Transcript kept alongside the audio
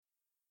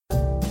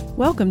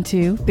Welcome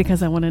to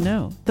Because I Want to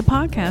Know, the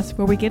podcast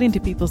where we get into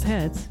people's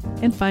heads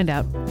and find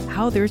out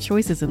how their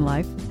choices in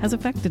life has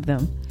affected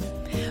them.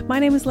 My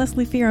name is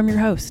Leslie Fear. I'm your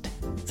host.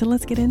 So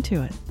let's get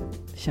into it,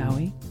 shall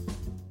we?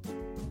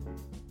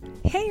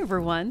 Hey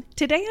everyone.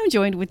 Today I'm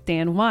joined with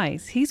Dan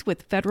Wise. He's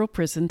with Federal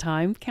Prison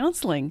Time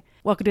Counseling.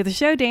 Welcome to the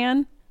show,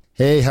 Dan.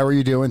 Hey, how are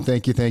you doing?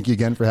 Thank you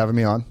again for having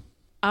me on.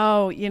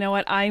 Oh, you know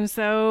what? I'm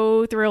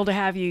so thrilled to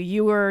have you.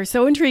 You were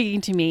so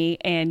intriguing to me,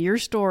 and your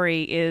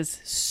story is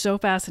so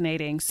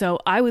fascinating. So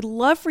I would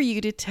love for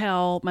you to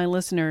tell my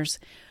listeners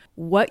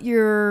what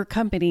your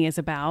company is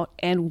about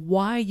and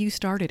why you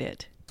started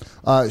it.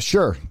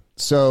 Sure.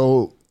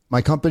 So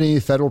my company,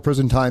 Federal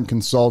Prison Time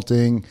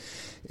Consulting,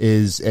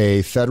 is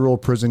a federal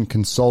prison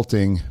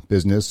consulting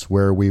business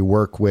where we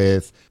work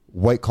with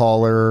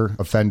white-collar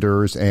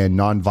offenders and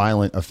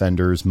nonviolent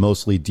offenders,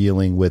 mostly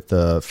dealing with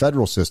the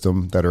federal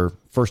system that are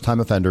first-time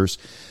offenders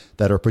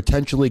that are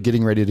potentially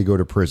getting ready to go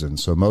to prison.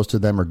 So most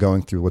of them are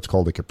going through what's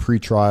called like a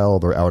pretrial.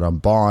 They're out on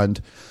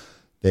bond.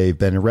 They've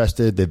been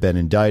arrested. They've been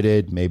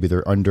indicted. Maybe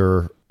they're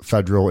under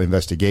federal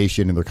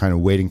investigation and they're kind of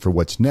waiting for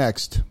what's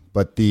next.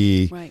 But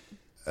the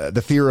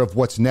fear of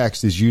what's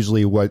next is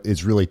usually what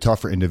is really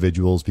tough for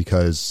individuals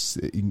because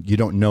you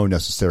don't know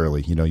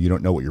necessarily. You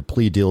don't know what your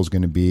plea deal is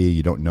going to be.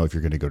 You don't know if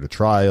you're going to go to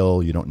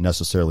trial. You don't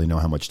necessarily know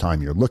how much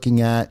time you're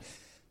looking at.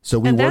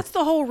 And that's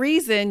the whole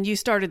reason you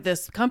started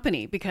this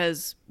company,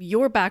 because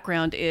your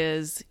background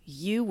is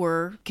you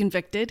were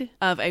convicted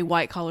of a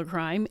white collar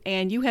crime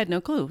and you had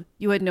no clue.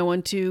 You had no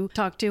one to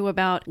talk to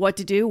about what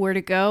to do, where to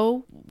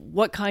go,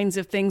 what kinds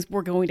of things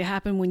were going to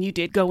happen when you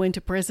did go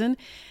into prison.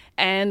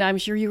 And I'm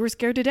sure you were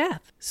scared to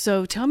death.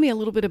 So tell me a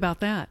little bit about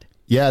that.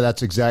 Yeah,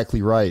 that's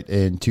exactly right.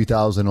 In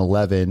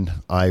 2011,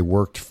 I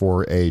worked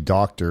for a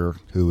doctor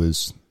who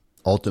was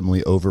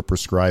ultimately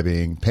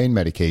overprescribing pain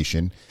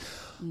medication.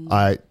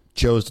 I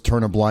chose to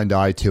turn a blind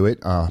eye to it.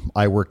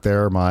 I worked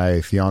there.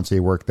 My fiance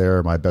worked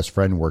there. My best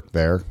friend worked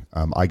there.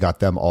 I got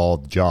them all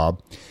the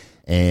job.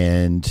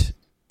 And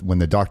when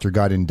the doctor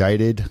got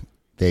indicted,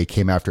 they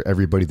came after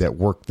everybody that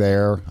worked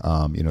there.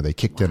 They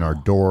kicked in our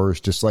doors,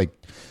 just like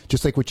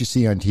what you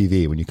see on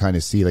TV when you kind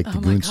of see like the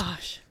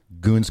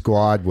goon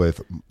squad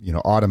with,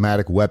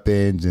 automatic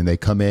weapons, and they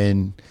come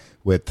in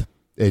with,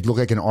 it looked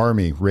like an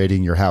army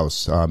raiding your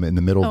house in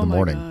the middle of the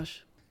morning.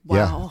 Gosh. Wow.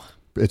 Yeah.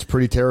 It's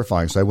pretty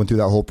terrifying. So I went through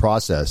that whole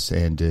process,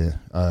 and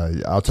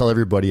I'll tell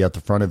everybody at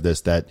the front of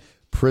this that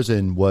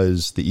prison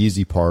was the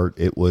easy part.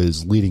 It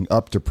was leading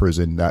up to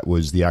prison that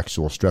was the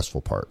actual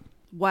stressful part.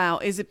 Wow.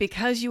 Is it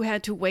because you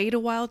had to wait a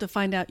while to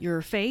find out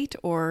your fate,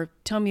 or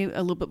tell me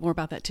a little bit more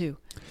about that too?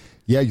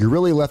 Yeah, you're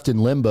really left in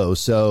limbo.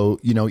 So,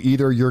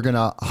 either you're going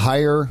to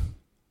hire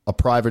a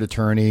private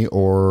attorney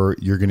or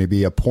you're going to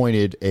be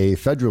appointed a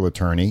federal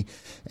attorney.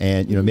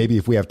 And, maybe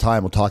if we have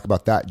time, we'll talk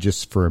about that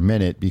just for a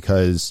minute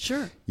because,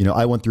 sure.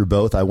 I went through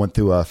both. I went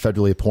through a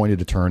federally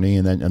appointed attorney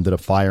and then ended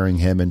up firing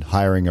him and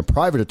hiring a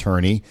private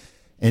attorney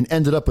and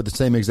ended up with the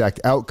same exact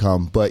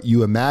outcome. But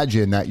you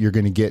imagine that you're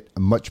going to get a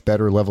much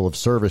better level of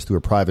service through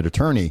a private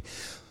attorney.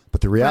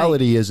 But the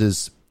reality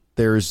is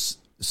there's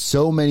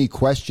so many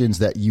questions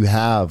that you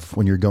have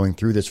when you're going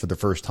through this for the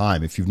first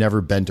time. If you've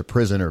never been to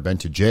prison or been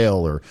to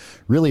jail or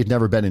really have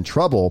never been in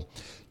trouble,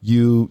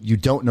 you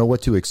don't know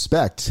what to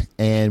expect.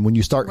 And when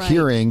you start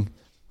hearing,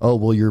 oh,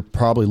 well, you're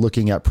probably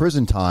looking at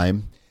prison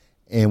time.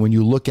 And when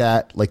you look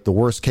at like the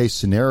worst case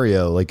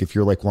scenario, like if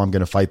you're like, well, I'm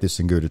going to fight this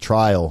and go to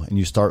trial, and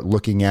you start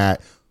looking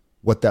at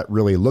what that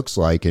really looks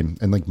like. And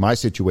like my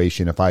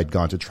situation, if I had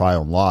gone to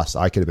trial and lost,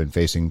 I could have been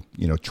facing,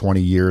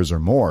 20 years or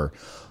more.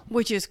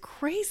 Which is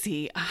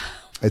crazy.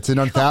 It's an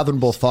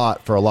unfathomable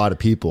thought for a lot of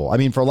people. I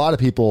mean, for a lot of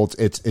people,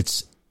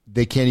 it's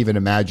they can't even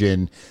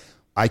imagine.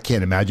 I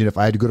can't imagine if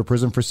I had to go to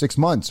prison for 6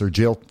 months or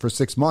jail for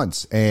 6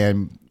 months.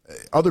 And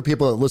other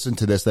people that listen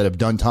to this that have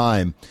done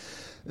time,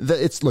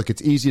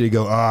 it's easy to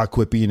go,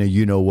 quit being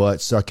a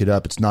suck it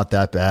up. It's not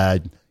that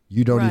bad.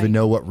 You don't even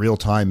know what real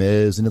time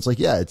is. And it's like,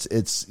 yeah,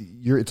 it's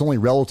only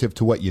relative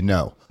to what you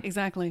know.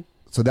 Exactly.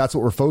 So that's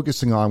what we're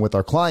focusing on with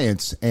our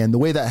clients. And the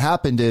way that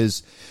happened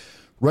is,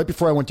 right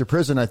before I went to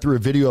prison, I threw a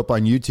video up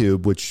on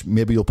YouTube, which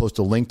maybe you'll post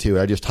a link to.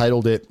 I just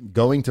titled it,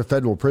 Going to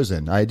Federal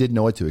Prison. I didn't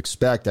know what to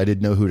expect. I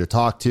didn't know who to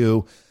talk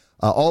to.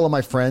 All of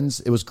my friends,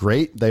 it was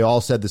great. They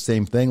all said the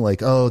same thing,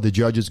 like, oh, the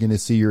judge is going to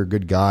see you're a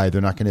good guy. They're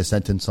not going to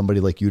sentence somebody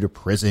like you to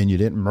prison. You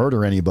didn't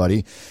murder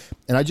anybody.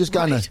 And I just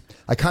kind of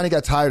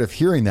got tired of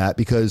hearing that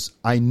because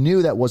I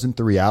knew that wasn't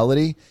the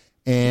reality.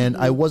 And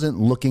I wasn't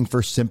looking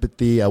for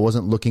sympathy. I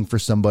wasn't looking for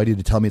somebody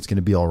to tell me it's going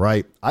to be all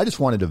right. I just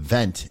wanted to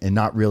vent and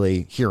not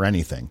really hear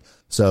anything.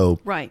 So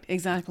right,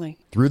 exactly.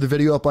 Threw the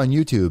video up on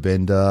YouTube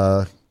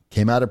and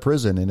came out of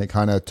prison, and it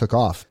kind of took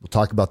off. We'll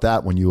talk about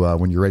that when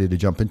you're ready to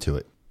jump into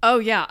it. Oh,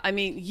 yeah. I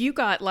mean, you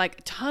got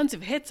like tons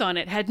of hits on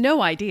it, had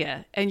no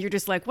idea. And you're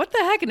just like, what the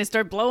heck? And it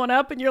started blowing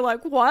up and you're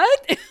like,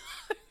 what?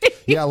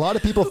 Yeah, a lot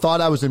of people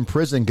thought I was in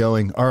prison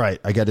going, all right,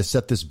 I got to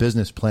set this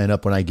business plan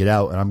up when I get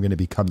out and I'm going to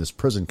become this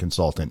prison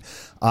consultant.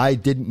 I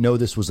didn't know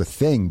this was a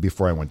thing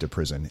before I went to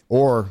prison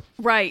or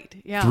right.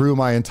 Yeah. through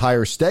my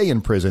entire stay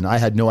in prison. I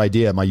had no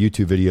idea my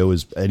YouTube video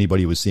was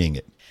anybody was seeing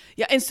it.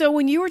 Yeah. And so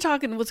when you were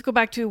talking, let's go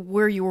back to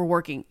where you were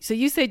working. So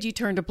you said you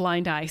turned a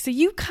blind eye. So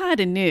you kind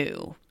of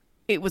knew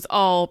it was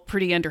all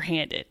pretty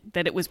underhanded,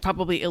 that it was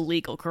probably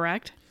illegal,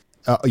 correct?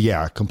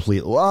 Yeah,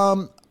 completely.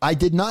 I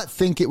did not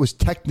think it was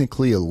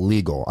technically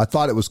illegal. I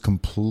thought it was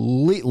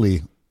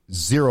completely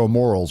zero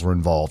morals were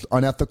involved,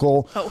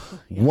 unethical,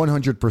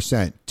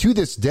 100%. To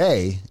this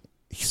day,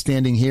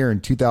 standing here in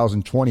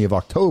 2020 of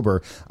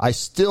October, I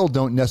still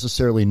don't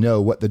necessarily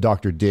know what the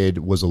doctor did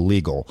was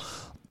illegal.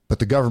 But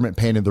the government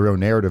painted their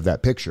own narrative,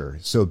 that picture.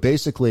 So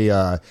basically,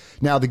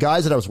 now the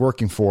guys that I was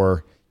working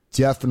for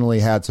definitely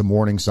had some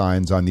warning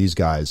signs on these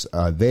guys.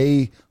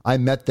 I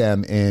met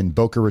them in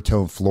Boca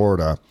Raton,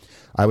 Florida.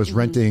 I was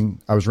renting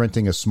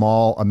a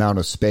small amount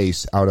of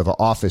space out of an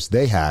office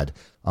they had.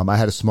 I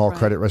had a small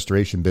credit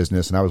restoration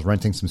business, and I was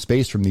renting some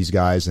space from these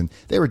guys, and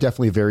they were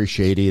definitely very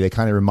shady. They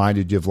kind of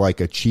reminded you of like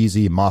a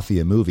cheesy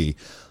mafia movie.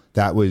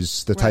 That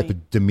was the type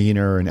of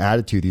demeanor and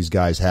attitude these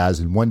guys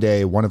has. And one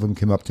day, one of them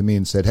came up to me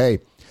and said, "Hey,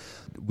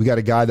 we got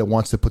a guy that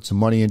wants to put some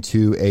money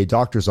into a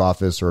doctor's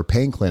office or a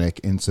pain clinic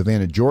in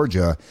Savannah,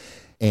 Georgia,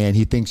 and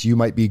he thinks you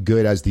might be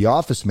good as the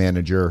office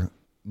manager."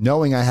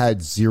 Knowing I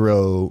had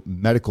zero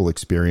medical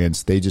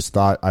experience, they just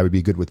thought I would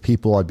be good with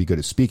people. I'd be good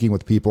at speaking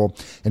with people.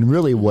 And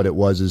really what it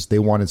was is they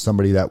wanted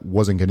somebody that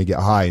wasn't going to get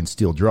high and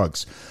steal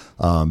drugs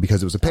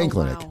because it was a pain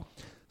clinic. Wow.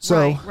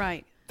 So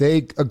they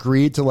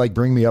agreed to like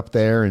bring me up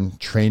there and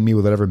train me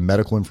with whatever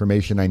medical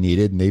information I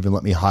needed. And they even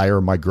let me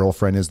hire my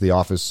girlfriend as the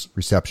office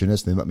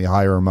receptionist. They let me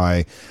hire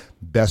my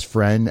best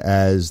friend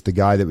as the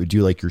guy that would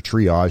do like your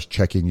triage,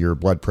 checking your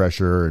blood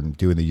pressure and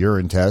doing the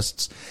urine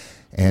tests.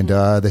 And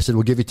they said,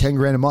 we'll give you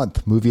 $10,000 a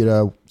month, move you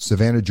to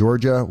Savannah,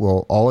 Georgia.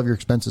 Well, all of your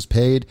expenses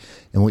paid.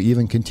 And we'll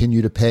even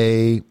continue to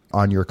pay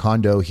on your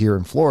condo here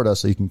in Florida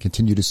so you can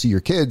continue to see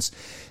your kids.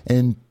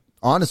 And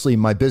honestly,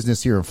 my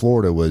business here in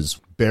Florida was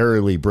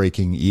barely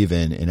breaking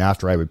even. And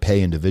after I would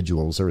pay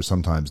individuals, there was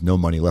sometimes no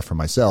money left for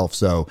myself.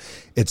 So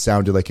it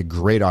sounded like a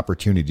great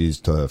opportunity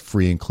to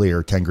free and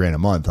clear $10,000 a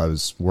month.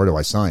 Where do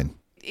I sign?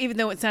 Even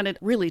though it sounded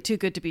really too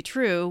good to be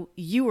true,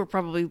 you were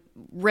probably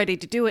ready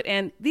to do it.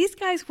 And these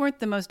guys weren't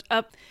the most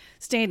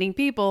upstanding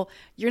people.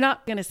 You're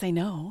not going to say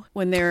no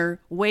when they're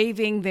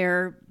waving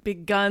their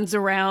big guns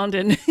around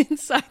and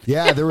inside.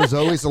 Yeah, there was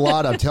always a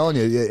lot, I'm telling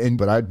you.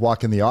 But I'd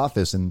walk in the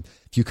office, and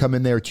if you come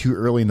in there too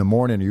early in the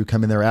morning or you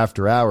come in there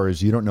after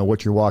hours, you don't know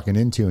what you're walking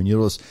into. And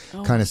you'll just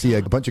kind of see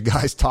a bunch of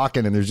guys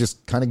talking, and there's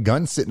just kind of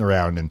guns sitting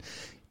around. And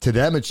to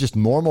them, it's just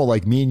normal.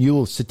 Like me and you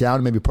will sit down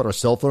and maybe put our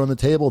cell phone on the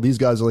table. These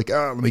guys are like,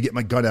 oh, let me get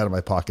my gun out of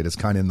my pocket. It's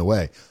kind of in the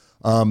way.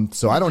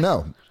 So I don't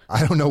know.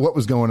 I don't know what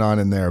was going on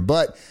in there.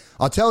 But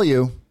I'll tell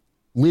you,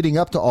 leading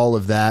up to all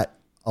of that,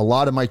 a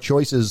lot of my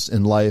choices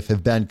in life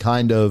have been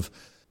kind of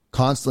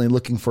constantly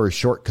looking for a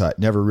shortcut,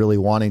 never really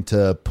wanting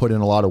to put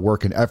in a lot of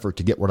work and effort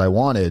to get what I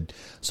wanted.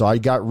 So I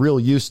got real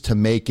used to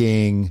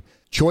making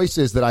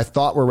choices that I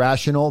thought were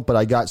rational, but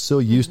I got so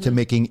used to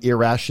making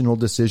irrational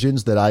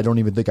decisions that I don't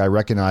even think I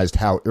recognized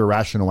how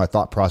irrational my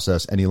thought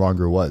process any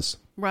longer was.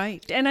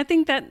 Right. And I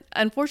think that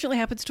unfortunately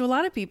happens to a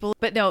lot of people.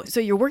 But no,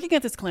 so you're working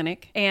at this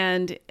clinic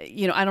and,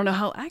 I don't know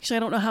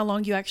how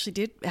long you actually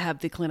did have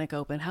the clinic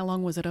open. How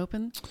long was it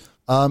open?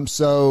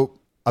 So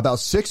about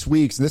 6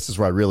 weeks, and this is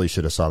where I really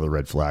should have saw the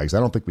red flags. I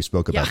don't think we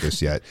spoke about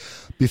this yet.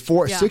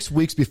 6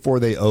 weeks before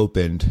they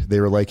opened, they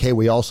were like, hey,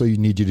 we also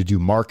need you to do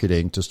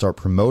marketing to start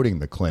promoting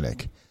the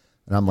clinic.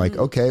 And I'm like,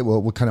 okay,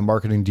 well, what kind of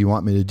marketing do you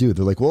want me to do?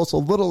 They're like, well, it's a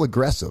little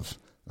aggressive.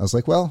 I was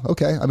like, well,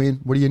 okay. I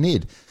mean, what do you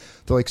need?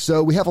 They're like,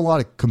 so we have a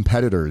lot of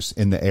competitors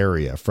in the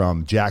area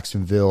from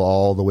Jacksonville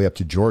all the way up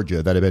to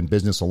Georgia that have been in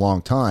business a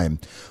long time.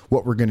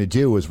 What we're going to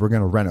do is we're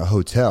going to rent a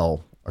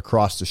hotel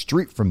across the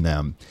street from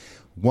them.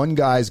 One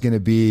guy's going to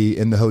be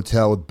in the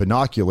hotel with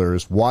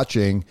binoculars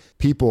watching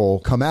people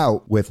come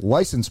out with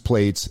license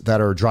plates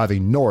that are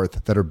driving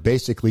north that are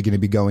basically going to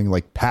be going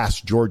like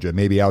past Georgia,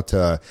 maybe out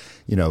to,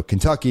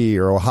 Kentucky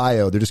or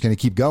Ohio. They're just going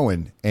to keep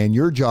going. And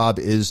your job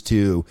is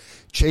to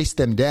chase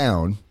them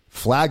down,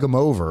 flag them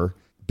over,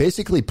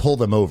 basically pull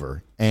them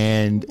over.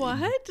 And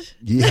what?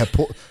 Yeah,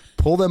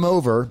 pull them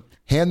over,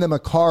 hand them a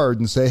card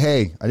and say,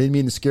 hey, I didn't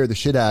mean to scare the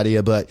shit out of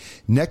you, but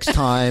next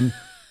time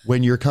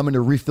when you're coming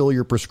to refill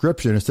your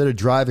prescription, instead of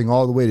driving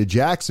all the way to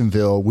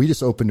Jacksonville, we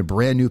just opened a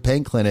brand new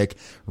pain clinic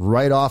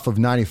right off of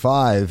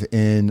 95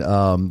 in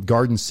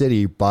Garden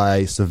City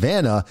by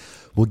Savannah.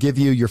 We'll give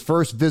you your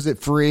first visit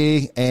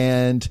free,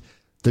 and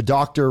the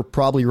doctor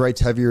probably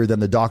writes heavier than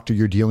the doctor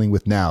you're dealing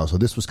with now. So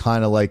this was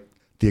kind of like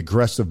the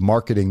aggressive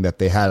marketing that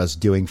they had us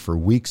doing for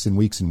weeks and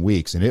weeks and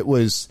weeks. And it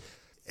was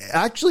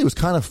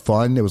kind of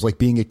fun. It was like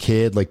being a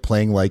kid, like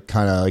playing like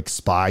kind of like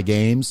spy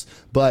games,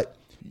 but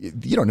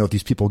you don't know if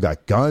these people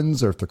got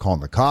guns or if they're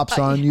calling the cops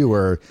on you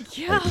or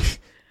like,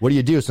 what do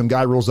you do? Some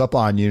guy rolls up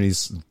on you and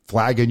he's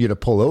flagging you to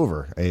pull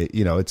over.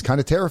 It's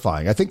kind of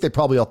terrifying. I think they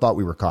probably all thought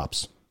we were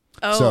cops.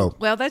 Oh, So,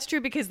 well, that's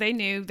true because they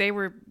knew they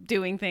were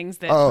doing things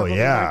that. Oh, probably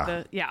yeah.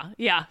 weren't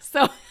yeah.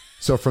 So,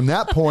 so from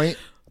that point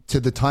to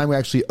the time we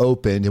actually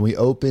opened, and we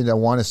opened, I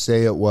want to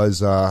say it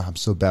was, I'm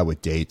so bad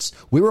with dates.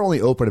 We were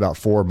only open about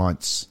 4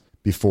 months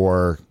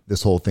before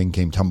this whole thing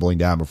came tumbling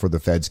down, before the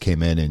feds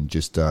came in and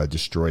just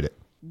destroyed it.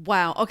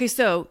 wow. Okay,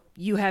 so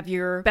you have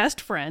your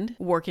best friend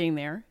working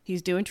there.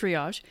 He's doing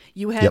triage.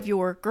 You have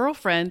your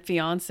girlfriend,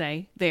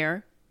 fiance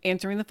there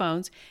answering the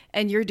phones,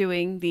 and you're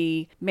doing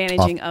the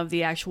managing of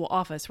the actual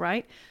office,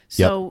 right?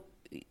 So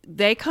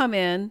they come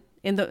in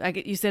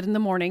you said in the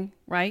morning,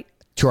 right?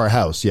 To our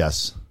house,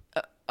 yes.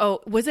 Oh,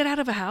 was it out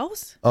of a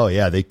house? Oh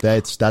yeah,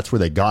 that's where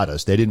they got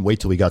us. They didn't wait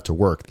till we got to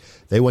work.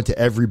 They went to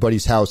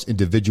everybody's house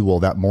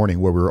individual that morning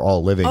where we were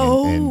all living.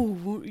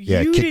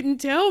 You didn't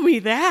tell me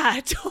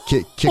that.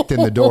 Kicked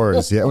in the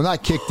doors. Yeah, well,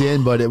 not kicked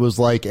in, but it was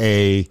like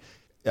it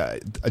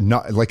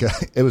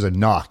was a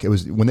knock. It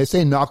was, when they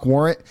say knock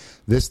warrant,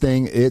 this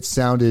thing, it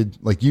sounded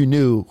like you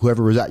knew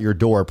whoever was at your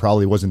door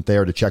probably wasn't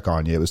there to check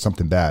on you. It was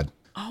something bad.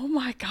 Oh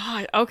my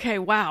God. Okay.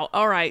 Wow.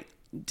 All right,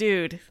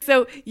 dude.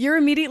 So you're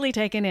immediately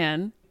taken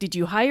in. Did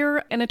you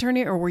hire an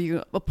attorney or were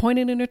you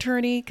appointed an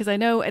attorney? Because I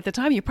know at the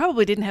time you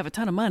probably didn't have a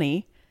ton of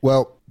money.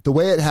 Well, the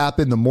way it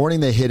happened, the morning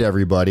they hit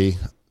everybody,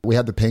 we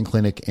had the pain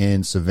clinic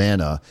in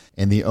Savannah,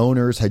 and the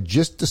owners had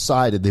just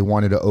decided they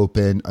wanted to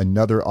open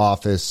another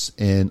office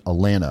in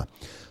Atlanta.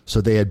 So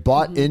they had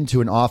bought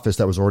into an office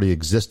that was already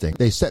existing.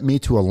 They sent me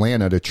to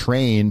Atlanta to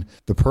train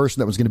the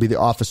person that was going to be the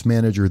office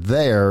manager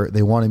there.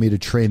 They wanted me to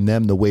train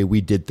them the way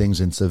we did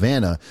things in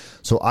Savannah.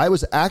 So I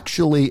was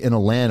actually in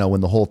Atlanta when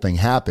the whole thing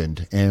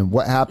happened. And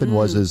what happened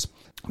was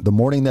the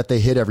morning that they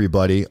hit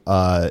everybody,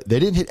 they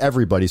didn't hit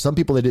everybody. Some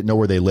people, they didn't know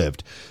where they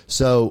lived.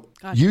 So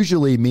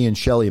usually me and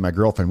Shelly, my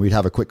girlfriend, we'd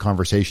have a quick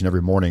conversation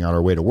every morning on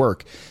our way to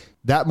work.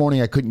 That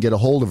morning, I couldn't get a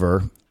hold of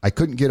her. I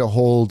couldn't get a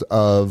hold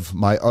of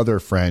my other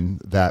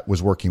friend that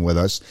was working with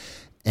us.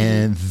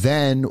 And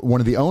then one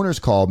of the owners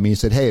called me and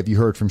said, "Hey, have you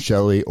heard from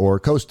Shelly or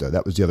Costa?"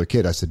 That was the other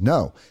kid. I said,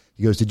 "No."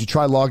 He goes, "Did you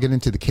try logging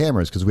into the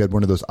cameras?" Because we had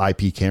one of those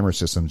IP camera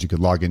systems you could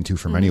log into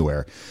from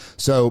anywhere.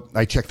 So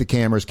I checked the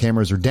cameras.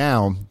 Cameras are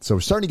down. So we're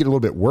starting to get a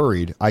little bit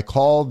worried. I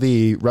called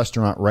the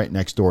restaurant right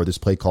next door, this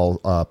place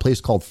called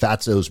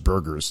Fatso's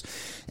Burgers.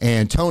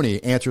 And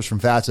Tony answers from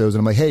Fatso's. And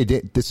I'm like, "Hey,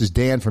 this is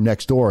Dan from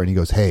next door." And he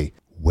goes, "Hey,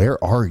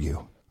 where are you?"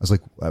 I was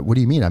like, "What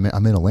do you mean? I'm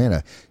in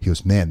Atlanta." He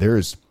goes, "Man,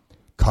 there's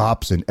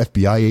cops and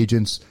FBI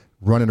agents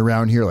running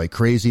around here like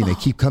crazy. And they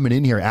keep coming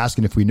in here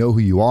asking if we know who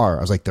you are."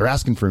 I was like, "They're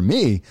asking for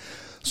me."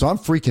 So I'm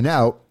freaking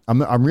out.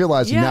 I'm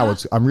realizing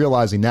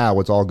now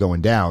what's all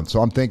going down.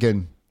 So I'm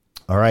thinking,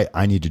 all right,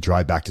 I need to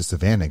drive back to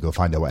Savannah and go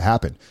find out what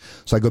happened.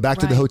 So I go back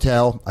to the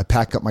hotel. I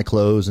pack up my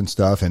clothes and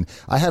stuff. And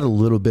I had a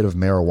little bit of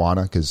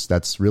marijuana because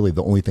that's really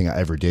the only thing I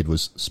ever did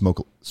was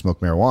smoke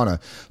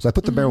marijuana. So I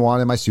put the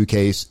marijuana in my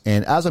suitcase.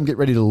 And as I'm getting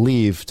ready to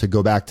leave to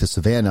go back to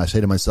Savannah, I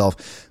say to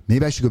myself,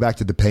 maybe I should go back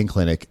to the pain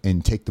clinic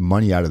and take the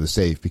money out of the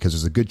safe because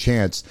there's a good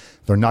chance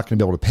they're not going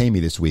to be able to pay me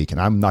this week. And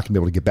I'm not going to be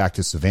able to get back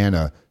to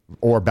Savannah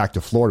or back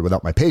to Florida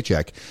without my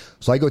paycheck.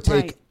 So I go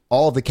take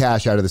all of the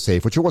cash out of the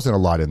safe, which there wasn't a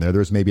lot in there. There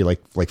was maybe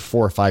like $4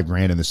 or $5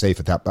 grand in the safe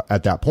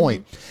at that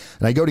point.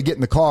 And I go to get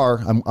in the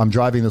car. I'm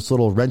driving this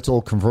little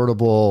rental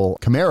convertible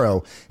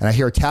Camaro, and I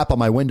hear a tap on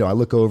my window. I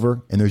look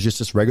over, and there's just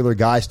this regular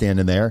guy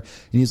standing there,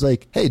 and he's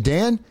like, "Hey,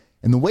 Dan."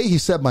 And the way he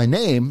said my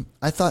name,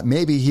 I thought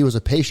maybe he was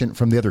a patient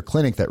from the other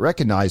clinic that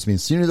recognized me.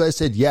 As soon as I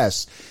said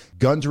yes,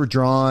 guns were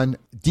drawn.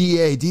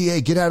 DA,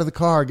 get out of the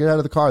car, get out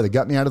of the car. They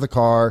got me out of the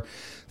car,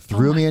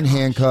 threw me in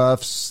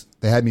handcuffs.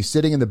 They had me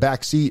sitting in the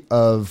back seat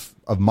of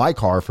my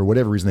car for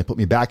whatever reason. They put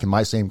me back in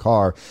my same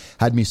car,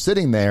 had me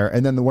sitting there.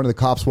 And then one of the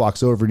cops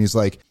walks over and he's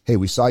like, "Hey,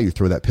 we saw you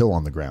throw that pill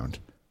on the ground."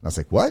 And I was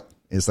like, "What?"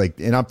 It's like,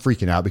 and I'm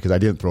freaking out because I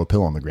didn't throw a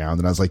pill on the ground.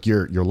 And I was like,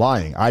 you're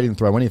lying. I didn't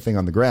throw anything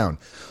on the ground.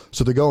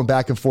 So they're going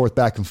back and forth.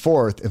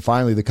 And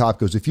finally the cop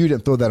goes, "If you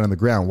didn't throw that on the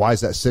ground, why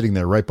is that sitting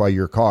there right by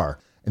your car?"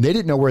 And they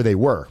didn't know where they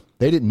were.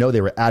 They didn't know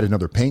they were at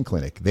another pain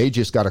clinic. They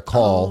just got a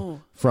call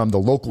from the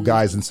local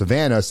guys in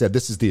Savannah, said,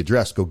 "This is the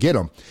address. Go get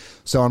them."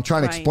 So I'm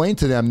trying to explain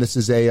to them, this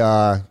is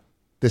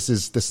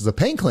a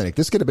pain clinic.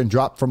 This could have been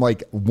dropped from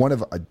like one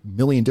of a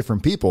million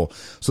different people.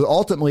 So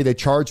ultimately they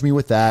charged me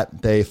with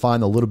that. They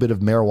find a little bit of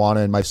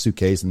marijuana in my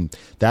suitcase and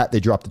that they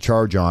dropped the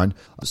charge on.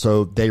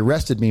 So they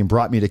arrested me and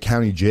brought me to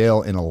county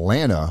jail in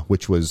Atlanta,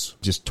 which was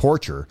just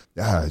torture.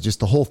 Just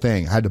the whole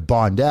thing. I had to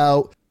bond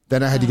out.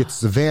 Then I had to get to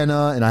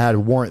Savannah and I had a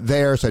warrant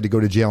there. So I had to go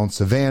to jail in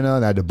Savannah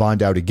and I had to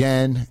bond out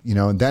again,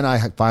 and then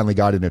I finally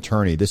got an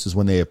attorney. This is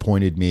when they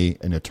appointed me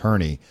an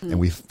attorney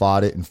and we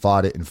fought it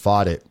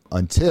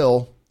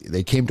until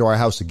they came to our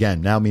house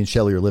again. Now me and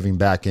Shelly are living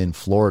back in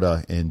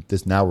Florida, and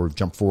now we've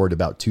jumped forward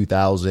about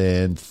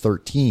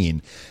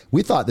 2013.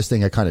 We thought this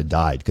thing had kind of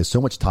died because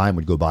so much time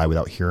would go by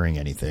without hearing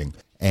anything.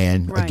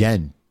 And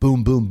again,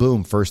 boom, boom,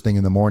 boom. First thing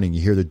in the morning,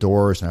 you hear the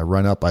doors and I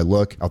run up, I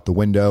look out the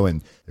window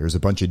and there's a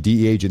bunch of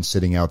DE agents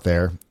sitting out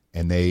there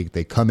and they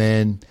come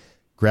in,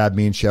 grab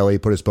me and Shelly,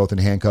 put us both in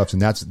handcuffs.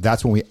 And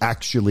that's when we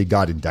actually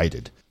got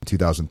indicted in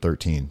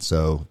 2013.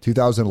 So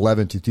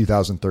 2011 to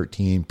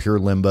 2013, pure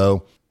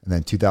limbo. and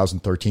then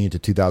 2013 to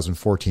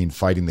 2014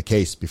 fighting the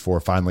case before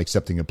finally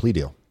accepting a plea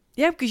deal.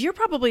 Yeah, because you're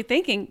probably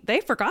thinking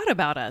they forgot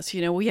about us.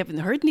 We haven't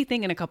heard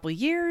anything in a couple of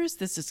years.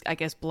 This is, I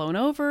guess, blown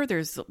over.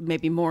 There's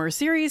maybe more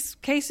serious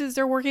cases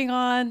they're working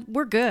on.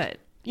 We're good.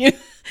 You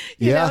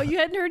know, you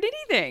hadn't heard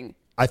anything.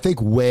 I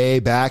think way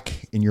back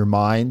in your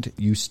mind,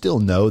 you still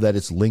know that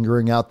it's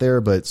lingering out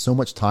there, but so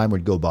much time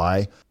would go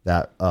by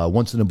that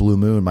once in a blue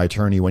moon, my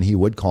attorney, when he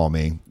would call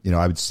me,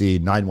 I would see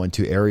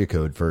 912 area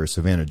code for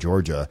Savannah,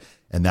 Georgia.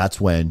 And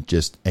that's when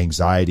just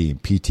anxiety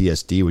and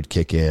PTSD would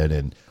kick in.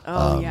 And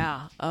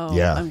yeah,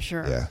 I'm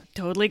sure. Yeah.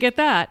 Totally get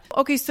that.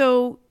 Okay,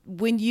 so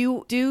when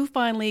you do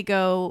finally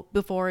go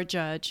before a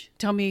judge,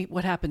 tell me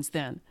what happens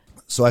then.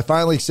 So I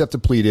finally accept a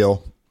plea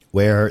deal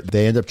where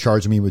they end up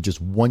charging me with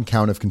just one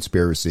count of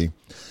conspiracy.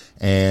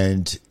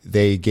 And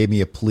they gave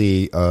me a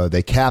plea.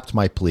 They capped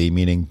my plea,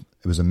 meaning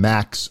it was a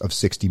max of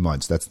 60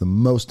 months. That's the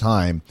most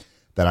time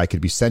that I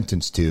could be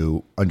sentenced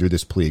to under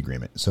this plea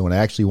agreement. So when I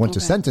actually went to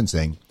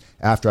sentencing,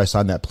 after I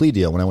signed that plea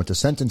deal, when I went to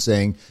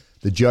sentencing,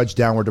 the judge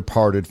downward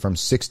departed from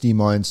 60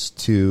 months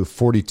to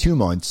 42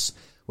 months,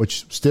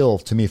 which still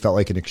to me felt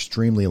like an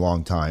extremely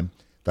long time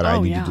that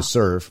I needed to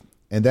serve.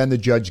 And then the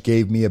judge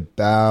gave me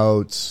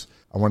about,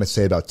 I want to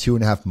say about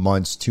 2.5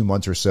 months, 2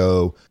 months or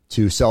so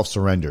to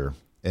self-surrender.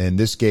 And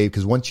this gave,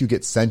 because once you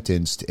get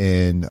sentenced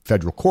in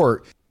federal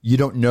court, you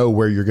don't know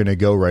where you're going to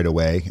go right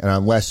away. And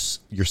unless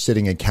you're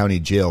sitting in county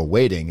jail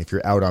waiting, if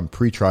you're out on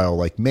pretrial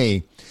like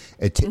me,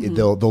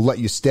 they'll let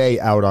you stay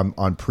out on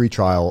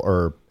pretrial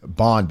or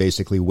bond,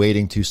 basically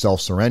waiting to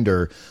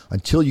self-surrender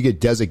until you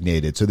get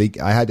designated. So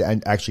I had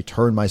to actually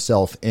turn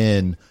myself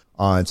in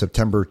on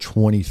September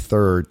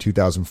 23rd,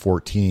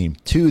 2014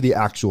 to the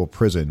actual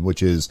prison,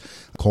 which is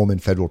Coleman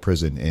Federal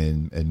Prison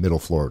in Middle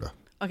Florida.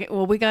 Okay,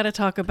 well, we got to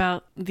talk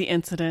about the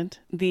incident.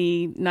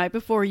 The night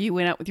before you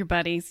went out with your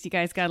buddies, you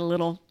guys got a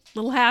little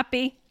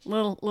happy,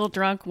 little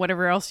drunk,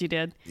 whatever else you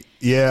did.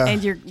 Yeah.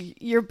 And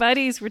your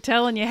buddies were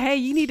telling you, hey,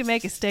 you need to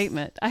make a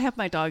statement. I have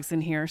my dogs in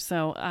here,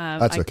 so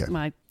that's okay.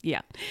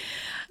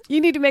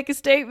 You need to make a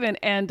statement,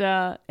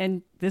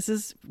 and this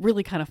is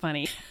really kind of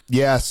funny.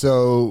 Yeah,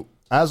 so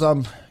as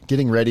I'm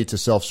getting ready to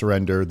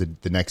self-surrender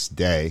the next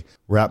day,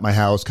 we're at my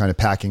house kind of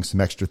packing some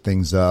extra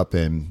things up.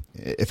 And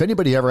if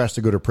anybody ever has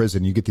to go to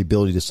prison, you get the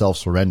ability to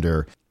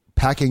self-surrender.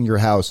 Packing your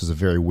house is a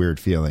very weird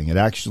feeling. It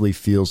actually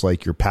feels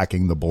like you're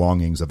packing the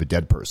belongings of a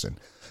dead person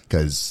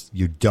because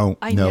you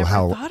don't know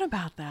how. I never thought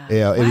about that.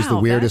 Yeah, it was the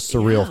weirdest,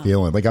 surreal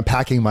feeling. Like I'm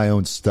packing my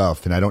own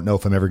stuff and I don't know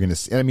if I'm ever going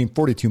to. I mean,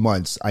 42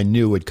 months, I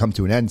knew it would come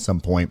to an end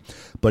some point,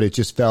 but it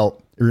just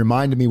felt. It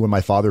reminded me when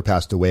my father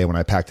passed away, when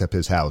I packed up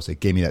his house. It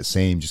gave me that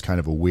same just kind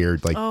of a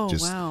weird,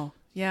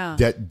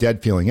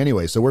 dead feeling.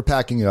 Anyway, so we're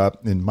packing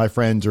up and my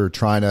friends are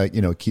trying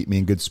to, keep me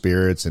in good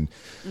spirits. And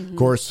of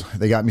course,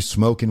 they got me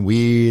smoking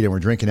weed and we're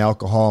drinking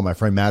alcohol. My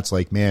friend Matt's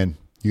like, man,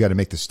 you got to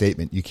make the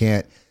statement. You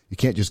can't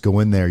just go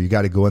in there. You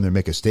got to go in there and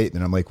make a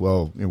statement. I'm like,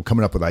 well,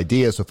 coming up with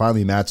ideas. So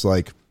finally Matt's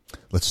like,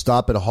 let's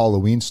stop at a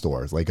Halloween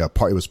store, like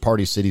it was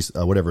Party City,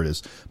 whatever it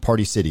is,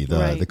 Party City,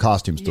 the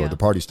costume store, the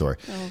party store.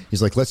 Oh. He's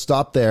like, let's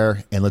stop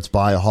there and let's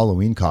buy a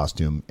Halloween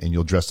costume and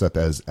you'll dress up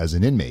as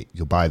an inmate.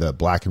 You'll buy the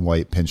black and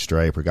white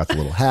pinstripe or got the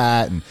little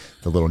hat and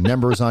the little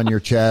numbers on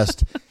your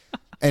chest.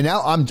 And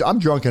now I'm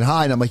drunk and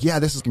high and I'm like, yeah,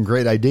 this is a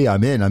great idea.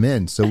 I'm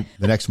in. So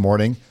the next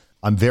morning,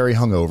 I'm very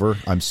hungover.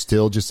 I'm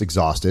still just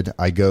exhausted.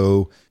 I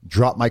go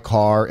drop my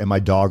car and my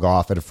dog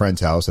off at a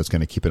friend's house that's going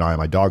to keep an eye on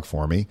my dog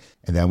for me.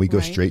 And then we go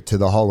straight to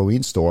the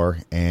Halloween store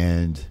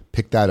and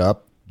pick that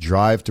up,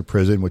 drive to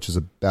prison, which is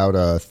about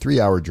a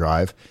 3-hour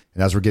drive.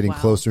 And as we're getting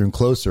closer and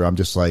closer, I'm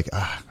just like,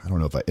 I don't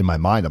know in my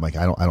mind, I'm like,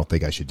 I don't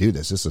think I should do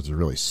this. This is a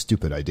really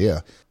stupid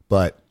idea.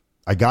 But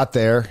I got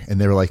there and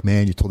they were like,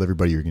 man, you told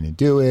everybody you're going to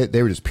do it.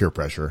 They were just peer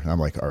pressure. And I'm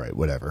like, all right,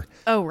 whatever.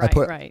 Oh, right,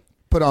 I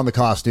put on the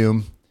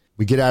costume.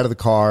 We get out of the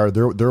car.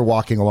 They're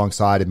walking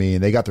alongside of me,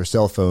 and they got their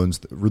cell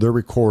phones. They're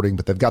recording,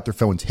 but they've got their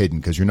phones hidden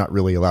because you're not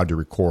really allowed to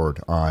record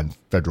on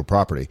federal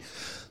property.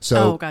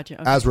 So gotcha.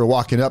 Okay. As we're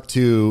walking up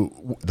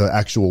to the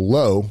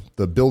actual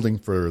the building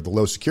for the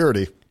low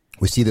security,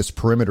 we see this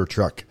perimeter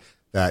truck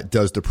that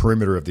does the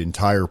perimeter of the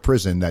entire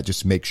prison that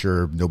just makes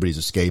sure nobody's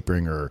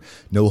escaping or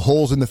no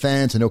holes in the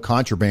fence and no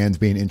contraband's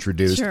being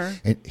introduced. Sure.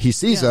 And he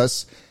sees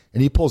us,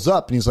 and he pulls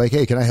up, and he's like,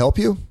 hey, can I help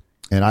you?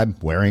 And I'm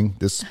wearing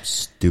this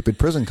stupid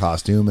prison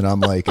costume. And I'm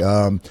like,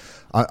 I'm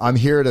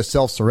here to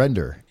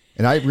self-surrender.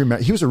 And I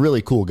remember he was a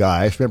really cool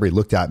guy. I remember he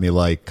looked at me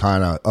like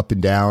kind of up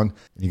and down.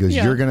 And he goes,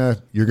 you're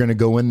going to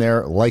go in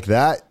there like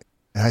that?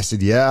 And I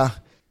said, yeah.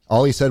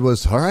 All he said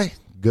was, all right,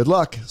 good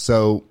luck.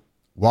 So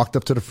walked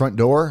up to the front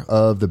door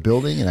of the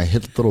building and I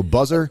hit the little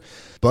buzzer,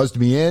 buzzed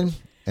me in.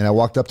 And I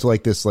walked up to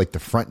the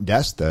front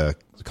desk, the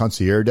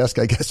concierge desk,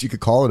 I guess you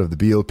could call it, of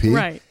the BOP.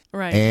 Right.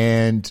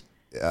 And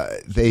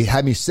they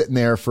had me sitting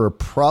there for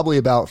probably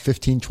about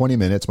 15, 20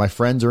 minutes. My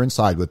friends are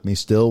inside with me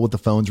still with the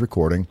phones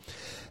recording.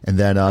 And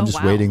then I'm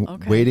waiting,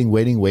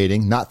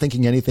 not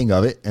thinking anything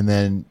of it. And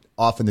then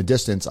off in the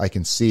distance, I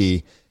can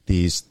see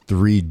these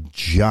 3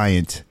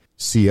 giant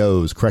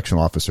COs,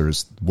 correctional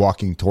officers,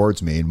 walking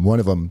towards me. And one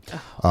of them,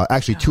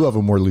 actually two of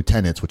them were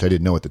lieutenants, which I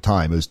didn't know at the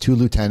time. It was two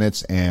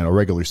lieutenants and a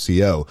regular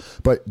CO,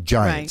 but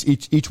giants.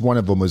 Right. Each one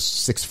of them was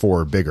 6'4"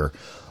 or bigger.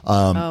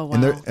 Wow.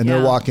 And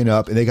they're walking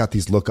up, and they got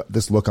this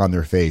look on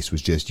their face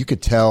was just, you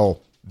could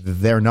tell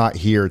they're not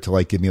here to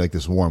like give me like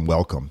this warm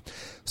welcome.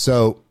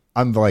 So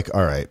I'm like,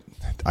 all right,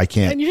 I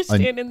can't. And you're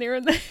standing there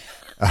in the.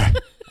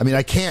 I mean,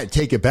 I can't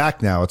take it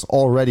back now. It's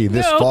already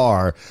this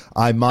far.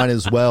 I might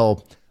as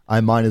well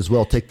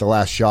take the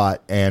last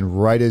shot.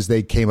 And right as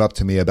they came up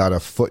to me about a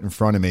foot in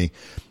front of me,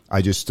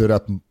 I just stood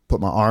up and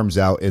put my arms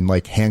out in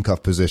like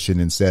handcuff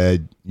position and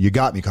said, "You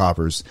got me,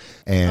 coppers."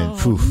 And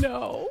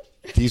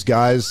these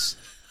guys,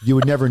 you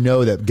would never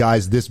know that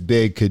guys this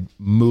big could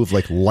move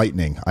like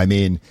lightning. I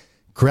mean,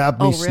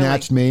 grabbed me,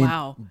 snatched me,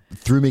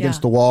 threw me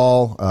against the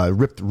wall,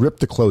 ripped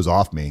the clothes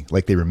off me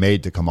like they were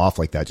made to come off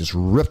like that. Just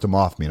ripped them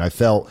off me. And I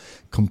felt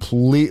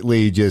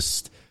completely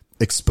just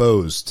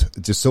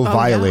exposed, just so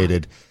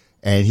violated.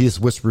 Yeah. And he just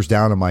whispers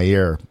down in my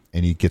ear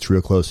and he gets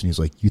real close and he's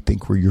like, "You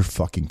think we're your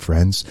fucking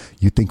friends?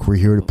 You think we're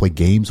here to play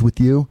games with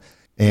you?"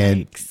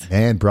 And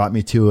man, brought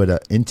me to an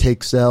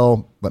intake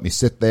cell, let me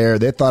sit there.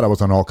 They thought I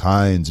was on all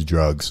kinds of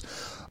drugs.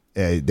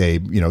 They,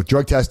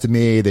 drug tested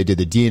me. They did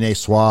the DNA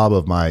swab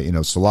of my,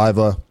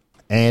 saliva.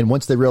 And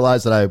once they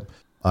realized that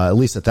I, at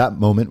least at that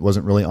moment,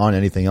 wasn't really on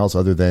anything else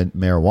other than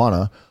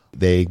marijuana,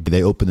 they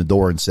opened the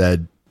door and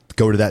said,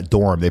 "Go to that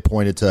dorm." They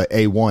pointed to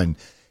A1,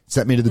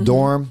 sent me to the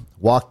dorm,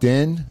 walked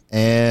in,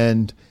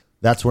 and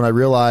that's when I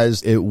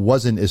realized it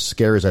wasn't as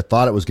scary as I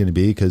thought it was going to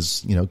be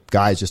because,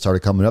 guys just started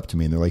coming up to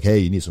me and they're like, "Hey,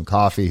 you need some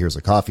coffee? Here's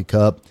a coffee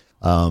cup."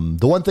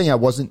 The one thing I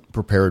wasn't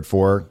prepared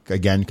for,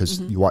 again, because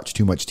you watch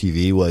too much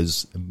TV,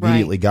 was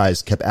immediately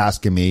guys kept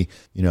asking me,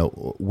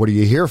 "What are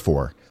you here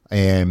for?"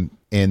 And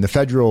in the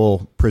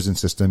federal prison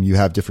system, you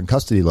have different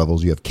custody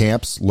levels. You have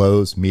camps,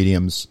 lows,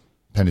 mediums,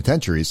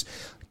 penitentiaries.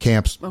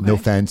 Camps, no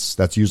offense,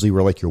 that's usually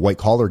where like your white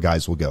collar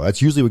guys will go.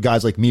 That's usually where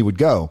guys like me would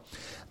go.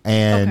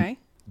 And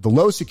the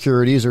low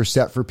securities are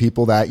set for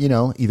people that,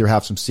 either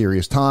have some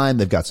serious time,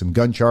 they've got some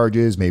gun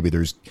charges, maybe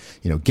there's,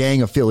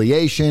 gang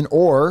affiliation,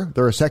 or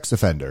they're a sex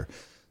offender.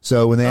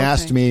 So when they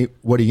asked me,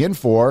 "What are you in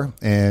for?"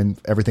 and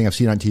everything I've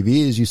seen on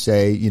TV is you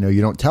say,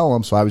 you don't tell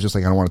them. So I was just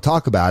like, I don't want to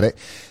talk about it.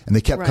 And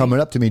they kept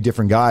coming up to me.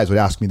 Different guys would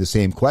ask me the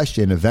same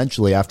question.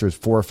 Eventually, after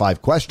 4 or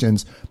 5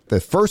 questions, the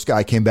first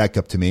guy came back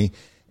up to me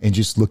and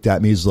just looked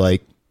at me. He's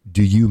like,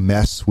 "Do you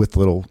mess with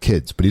little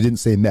kids?" But he didn't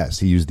say mess.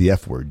 He used the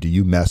F word. "Do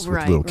you mess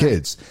with little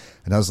kids?"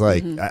 And I was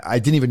like, I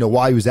didn't even know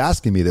why he was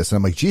asking me this. And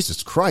I'm like,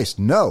 Jesus Christ,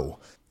 no.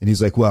 And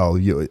he's like, "Well,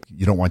 you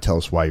don't want to tell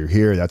us why you're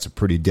here. That's a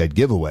pretty dead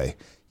giveaway.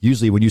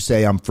 Usually when you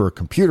say I'm for a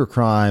computer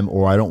crime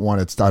or I don't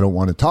want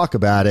to talk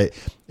about it,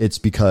 it's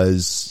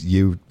because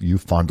you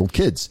fondled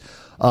kids."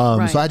 So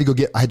I had to go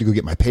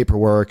get my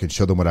paperwork and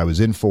show them what I was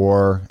in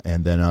for.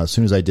 And then as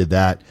soon as I did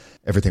that,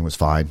 everything was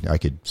fine. I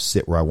could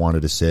sit where I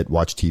wanted to sit,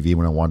 watch TV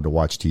when I wanted to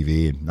watch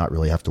TV, and not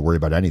really have to worry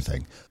about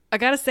anything. I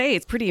got to say,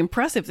 it's pretty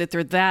impressive that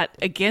they're that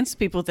against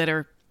people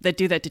that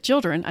do that to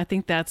children. I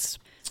think that's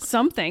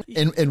something.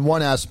 In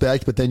one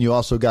aspect, but then you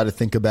also got to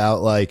think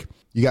about, like,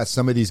 you got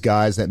some of these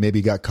guys that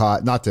maybe got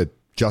caught, not to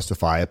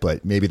justify it,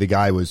 but maybe the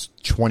guy was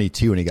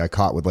 22 and he got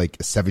caught with like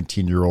a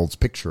 17-year-old's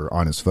picture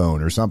on his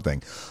phone or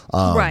something.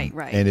 Right.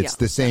 And it's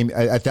the same.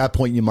 At that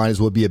point, you might as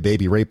well be a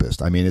baby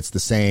rapist. I mean, it's the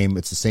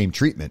same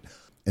treatment.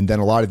 And then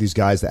a lot of these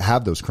guys that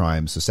have those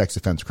crimes, the sex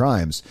offense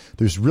crimes,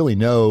 there's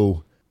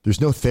no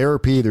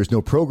therapy. There's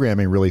no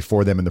programming really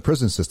for them in the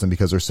prison system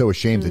because they're so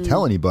ashamed to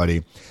tell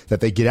anybody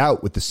that they get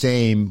out with the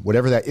same,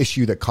 whatever that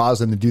issue that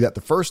caused them to do that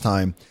the first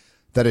time,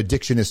 that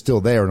addiction is still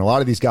there. And a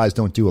lot of these guys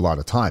don't do a lot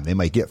of time. They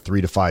might get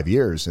 3 to 5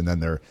 years and then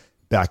they're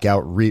back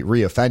out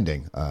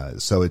re-offending.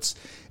 So it's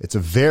a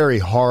very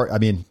hard, I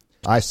mean,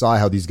 I saw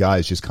how these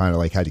guys just kind of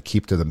like had to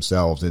keep to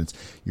themselves, and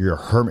you're a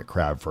hermit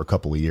crab for a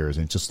couple of years,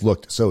 and it just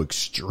looked so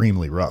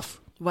extremely rough.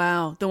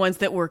 Wow. The ones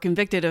that were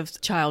convicted of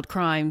child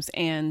crimes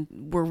and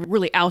were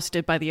really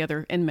ousted by the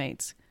other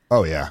inmates.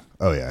 Oh yeah.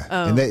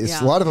 And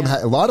a lot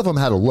of them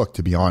had a look,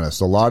 to be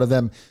honest. A lot of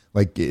them,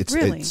 like,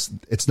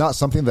 it's not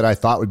something that I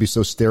thought would be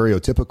so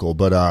stereotypical,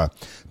 but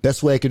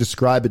best way I could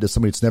describe it to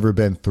somebody that's never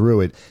been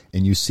through it.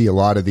 And you see a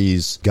lot of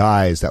these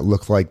guys that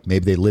look like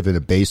maybe they live in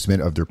a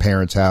basement of their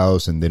parents'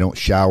 house and they don't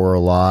shower a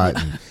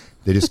lot. And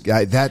they just,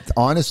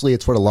 honestly,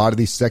 it's what a lot of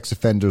these sex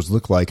offenders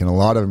look like. And a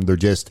lot of them,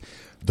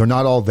 they're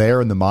not all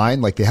there in the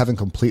mind. Like, they haven't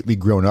completely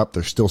grown up.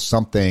 There's still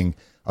something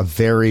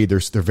they're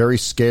very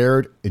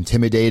scared,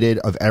 intimidated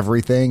of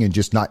everything, and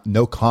just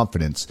no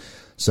confidence.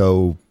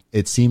 So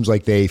it seems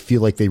like they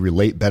feel like they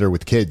relate better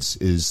with kids,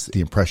 is the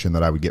impression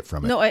that I would get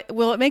from it. No,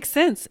 it makes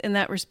sense in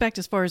that respect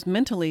as far as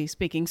mentally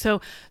speaking. So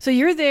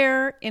you're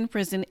there in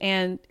prison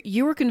and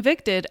you were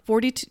convicted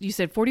 42, you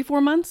said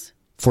 44 months?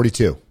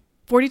 42.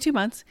 42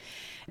 months.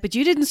 But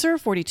you didn't serve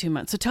 42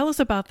 months. So tell us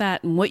about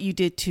that and what you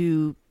did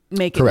to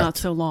make it not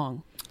so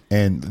long.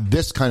 And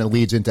this kind of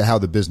leads into how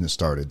the business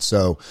started.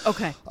 So,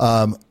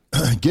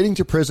 getting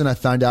to prison, I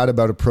found out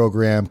about a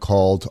program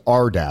called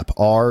RDAP,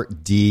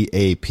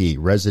 RDAP,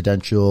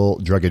 Residential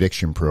Drug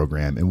Addiction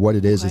Program. And what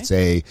it is, it's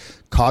a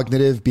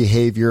cognitive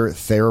behavior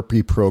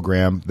therapy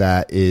program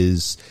that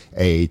is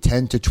a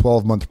 10 to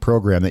 12 month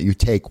program that you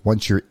take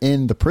once you're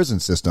in the prison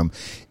system.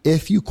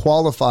 If you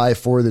qualify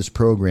for this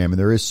program, and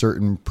there is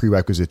certain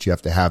prerequisites you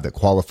have to have that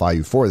qualify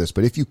you for this,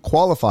 but if you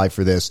qualify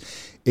for this,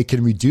 it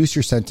can reduce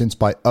your sentence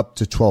by up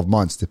to 12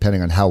 months,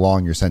 depending on how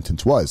long your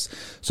sentence was.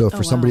 So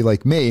for somebody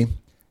like me,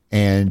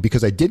 and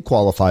because I did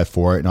qualify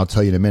for it, and I'll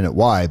tell you in a minute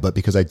why, but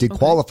because I did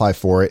qualify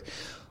for it,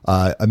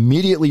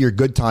 immediately your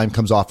good time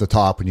comes off the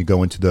top when you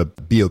go into the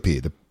BOP,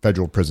 the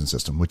federal prison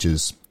system, which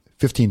is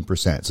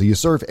 15%. So you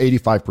serve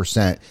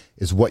 85%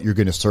 is what you're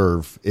going to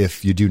serve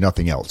if you do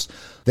nothing else.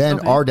 Then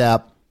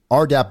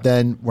RDAP,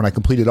 then when I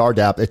completed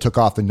RDAP, it took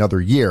off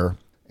another year.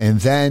 And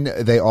then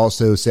they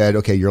also said,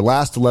 okay, your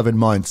last 11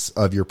 months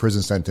of your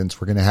prison sentence,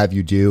 we're going to have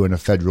you do in a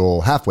federal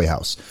halfway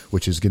house,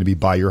 which is going to be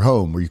by your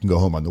home, where you can go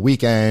home on the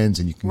weekends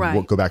and you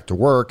can go back to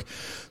work.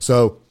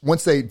 So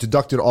once they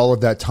deducted all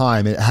of that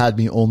time, it had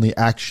me only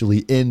actually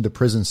in the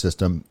prison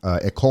system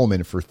at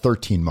Coleman for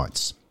 13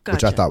 months,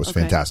 which I thought was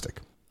fantastic.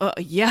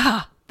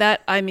 Yeah.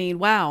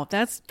 Wow.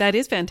 That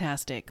is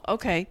fantastic.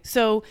 Okay.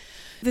 So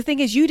the thing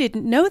is, you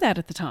didn't know that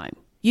at the time.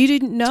 You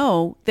didn't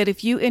know that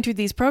if you entered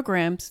these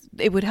programs,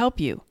 it would help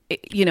you.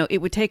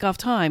 It would take off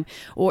time,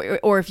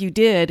 or if you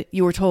did,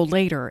 you were told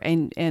later,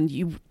 and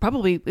you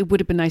probably, it would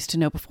have been nice to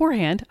know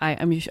beforehand.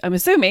 I'm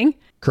assuming.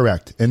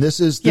 Correct, and this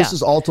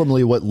is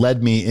ultimately what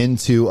led me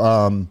into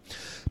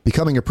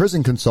becoming a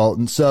prison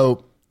consultant.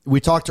 So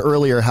we talked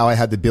earlier how I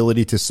had the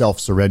ability to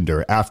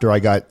self-surrender. After I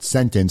got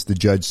sentenced, the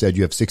judge said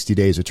you have 60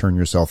 days to turn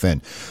yourself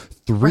in.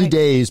 3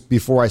 days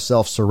before I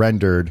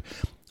self-surrendered,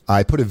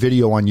 I put a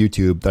video on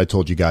YouTube that I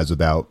told you guys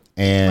about.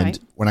 And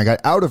when I got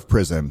out of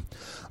prison,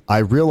 I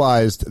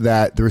realized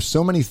that there were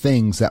so many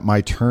things that my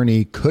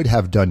attorney could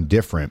have done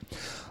different.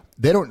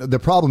 The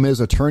problem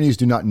is attorneys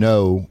do not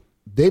know.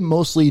 They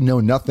mostly know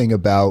nothing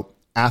about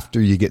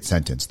after you get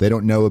sentenced. They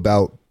don't know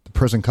about the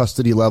prison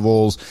custody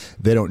levels.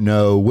 They don't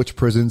know which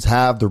prisons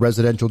have the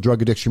residential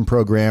drug addiction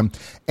program.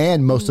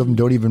 And most of them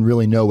don't even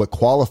really know what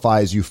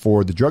qualifies you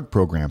for the drug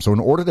program. So in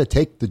order to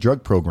take the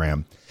drug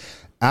program,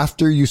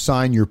 after you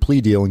sign your plea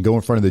deal and go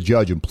in front of the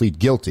judge and plead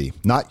guilty,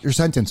 not your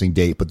sentencing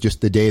date, but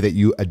just the day that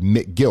you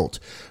admit guilt.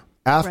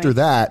 After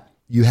that,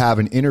 you have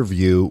an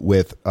interview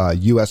with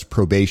U.S.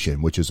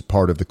 probation, which is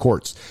part of the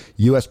courts.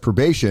 U.S.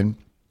 probation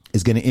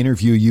is going to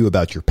interview you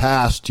about your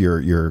past,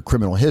 your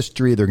criminal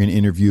history. They're going to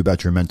interview you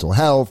about your mental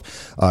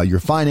health, your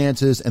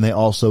finances, and they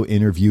also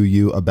interview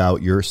you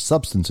about your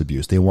substance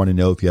abuse. They want to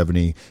know if you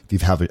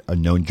have a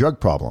known drug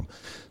problem.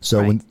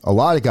 So when a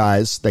lot of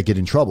guys that get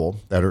in trouble,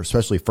 that are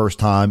especially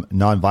first-time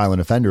nonviolent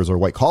offenders or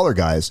white-collar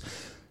guys,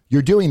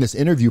 you're doing this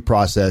interview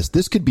process.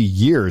 This could be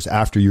years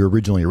after you were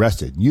originally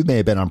arrested. You may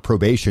have been on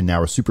probation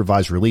now or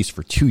supervised release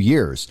for 2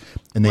 years.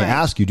 And they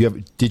ask you,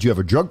 did you have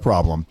a drug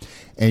problem?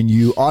 And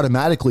you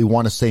automatically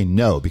want to say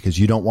no because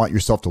you don't want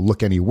yourself to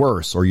look any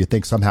worse, or you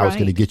think somehow it's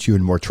going to get you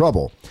in more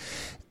trouble.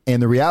 And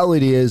the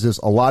reality is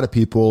a lot of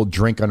people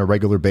drink on a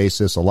regular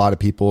basis. A lot of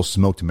people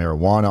smoked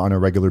marijuana on a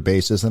regular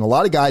basis. And a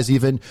lot of guys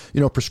even,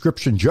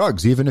 prescription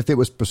drugs, even if it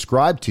was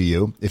prescribed to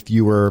you, if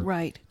you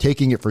were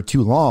taking it for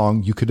too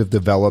long, you could have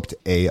developed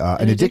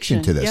an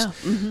addiction to this. Yeah.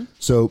 Mm-hmm.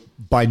 So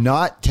by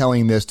not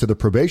telling this to the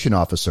probation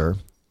officer,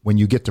 when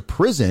you get to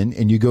prison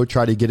and you go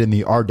try to get in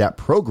the RDAP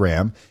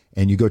program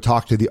and you go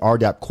talk to the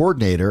RDAP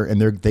coordinator and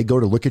they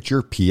go to look at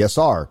your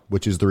PSR,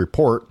 which is the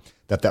report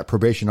that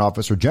probation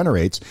officer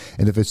generates.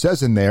 And if it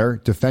says in there,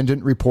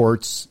 defendant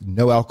reports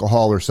no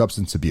alcohol or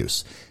substance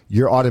abuse,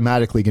 you're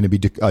automatically going to be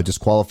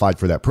disqualified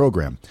for that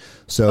program.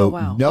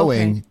 So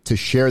knowing to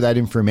share that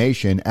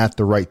information at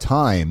the right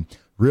time,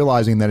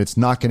 realizing that it's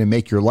not going to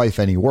make your life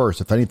any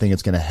worse. If anything,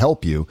 it's going to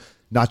help you,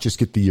 not just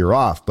get the year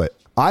off. But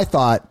I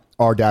thought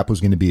RDAP was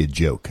going to be a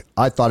joke.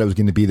 I thought it was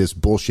going to be this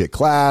bullshit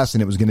class,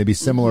 and it was going to be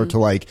similar to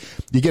like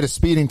you get a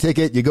speeding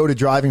ticket, you go to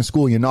driving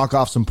school, you knock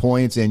off some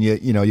points, and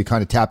you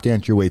kind of tap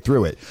dance your way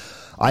through it.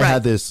 I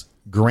had this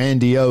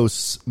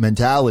grandiose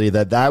mentality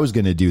that I was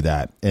going to do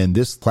that, and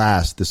this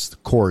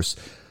course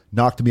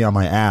knocked me on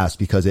my ass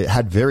because it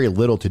had very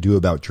little to do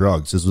about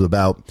drugs. This was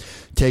about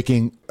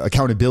taking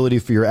accountability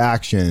for your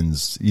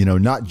actions,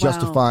 not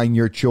justifying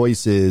your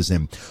choices,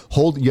 and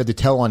you had to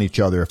tell on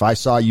each other. If I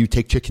saw you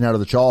take chicken out of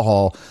the chow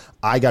hall,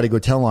 I got to go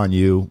tell on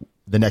you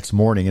the next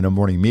morning in a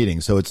morning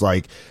meeting. So it's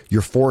like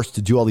you're forced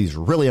to do all these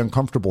really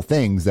uncomfortable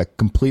things that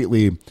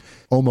completely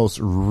almost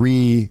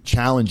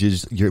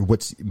re-challenges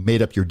what's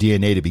made up your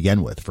DNA to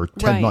begin with for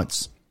 10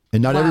 months.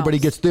 And not everybody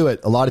gets through it.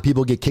 A lot of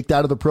people get kicked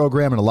out of the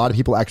program, and a lot of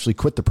people actually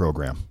quit the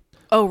program.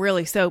 Oh,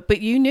 really? So, but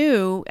you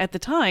knew at the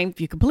time,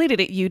 if you completed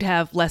it, you'd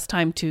have less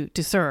time to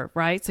serve,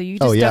 right? So you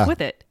just stuck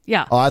with it.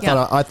 Yeah. Oh, I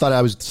thought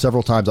I was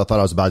several times. I thought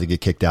I was about to get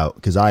kicked out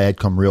because I had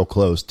come real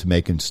close to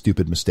making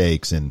stupid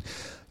mistakes and,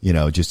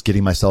 just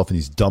getting myself in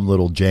these dumb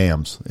little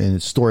jams. And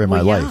it's the story of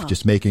my life,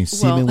 just making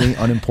seemingly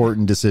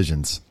unimportant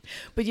decisions.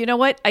 But you know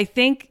what? I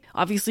think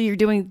obviously you're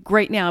doing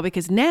great now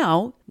because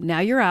now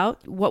you're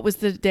out. What was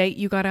the date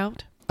you got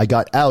out? I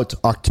got out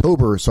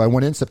October. So I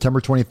went in September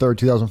 23rd,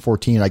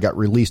 2014. I got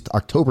released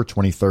October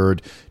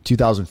 23rd,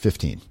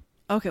 2015.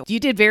 Okay. You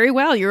did very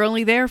well. You're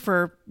only there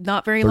for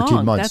not very 13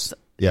 long. months.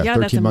 Yeah,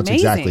 13 that's months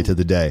amazing. exactly to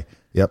the day.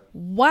 Yep.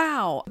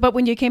 Wow. But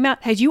when you came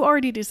out, had you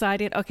already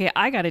decided, okay,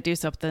 I got to do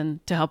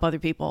something to help other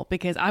people?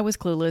 Because I was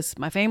clueless.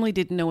 My family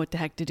didn't know what the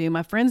heck to do.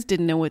 My friends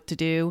didn't know what to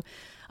do.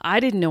 I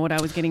didn't know what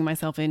I was getting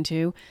myself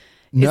into.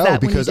 Is No,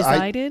 that because when you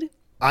decided?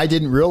 I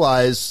didn't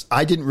realize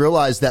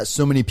that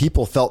so many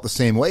people felt the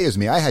same way as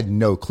me. I had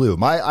no clue.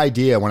 My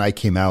idea when I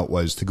came out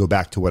was to go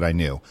back to what I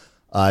knew.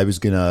 I was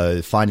going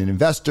to find an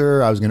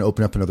investor. I was going to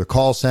open up another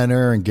call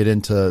center and get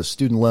into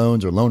student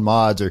loans or loan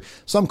mods or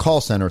some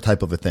call center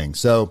type of a thing.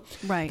 So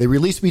They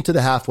released me to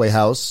the halfway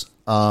house.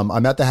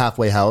 I'm at the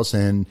halfway house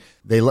and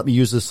they let me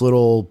use this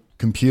little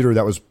computer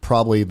that was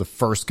probably the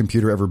first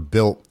computer ever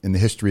built in the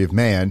history of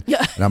man.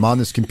 Yeah. And I'm on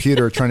this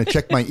computer trying to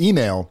check my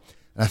email.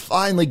 And I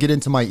finally get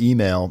into my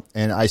email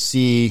and I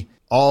see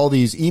all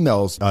these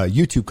emails,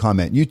 YouTube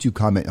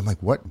comment. I'm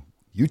like, what?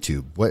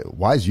 YouTube?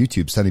 Why is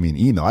YouTube sending me an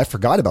email? I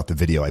forgot about the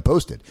video I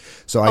posted.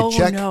 So I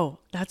check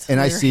that's and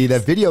hilarious. I see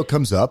that video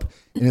comes up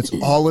and it's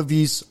all of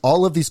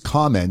these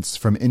comments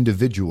from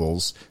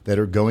individuals that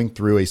are going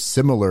through a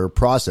similar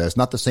process,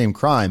 not the same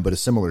crime, but a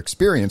similar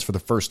experience for the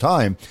first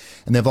time.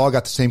 And they've all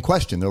got the same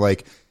question. They're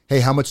like,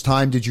 hey, how much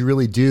time did you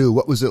really do?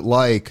 What was it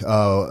like?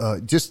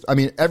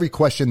 Every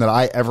question that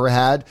I ever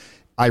had,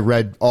 I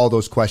read all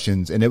those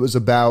questions and it was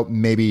about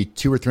maybe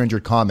 200 or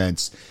 300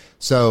 comments.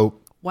 So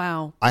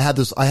wow. I had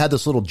this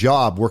little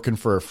job working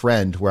for a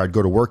friend where I'd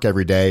go to work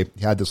every day.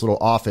 He had this little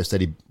office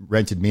that he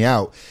rented me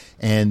out.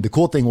 And the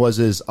cool thing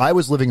was I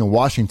was living in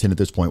Washington at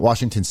this point,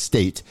 Washington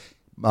State.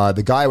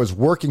 The guy I was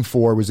working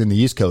for was in the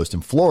East Coast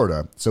in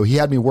Florida. So he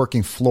had me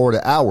working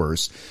Florida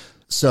hours.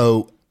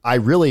 So I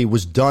really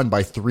was done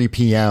by 3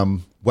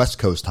 p.m. West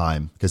Coast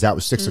time because that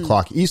was 6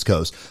 o'clock East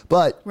Coast.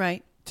 But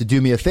to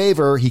do me a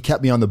favor, he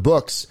kept me on the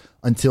books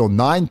until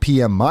 9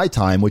 p.m. my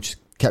time, which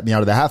kept me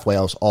out of the halfway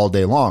house all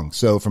day long.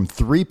 So from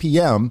 3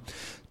 p.m.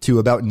 to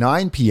about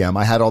 9 p.m.,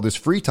 I had all this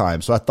free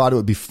time. So I thought it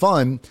would be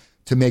fun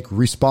to make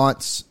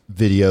response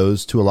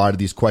videos to a lot of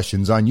these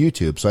questions on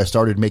YouTube. So I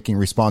started making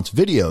response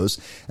videos.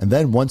 And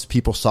then once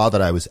people saw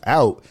that I was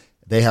out,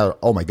 they had,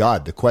 oh my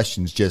God, the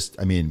questions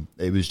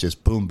it was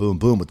just boom, boom,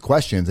 boom with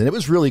questions. And it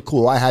was really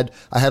cool. I had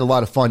a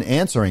lot of fun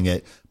answering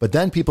it. But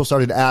then people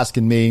started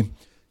asking me,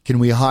 can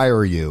we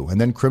hire you?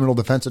 And then criminal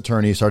defense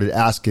attorneys started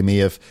asking me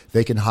if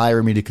they can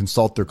hire me to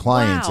consult their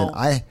clients. Wow. And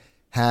I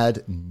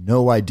had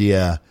no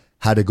idea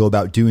how to go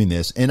about doing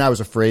this. And I was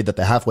afraid that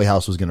the halfway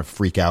house was going to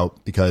freak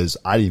out because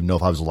I didn't even know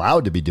if I was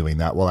allowed to be doing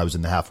that while I was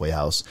in the halfway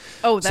house.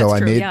 Oh, that's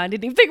true. I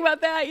didn't even think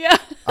about that.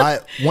 Yeah.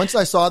 Once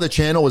I saw the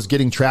channel was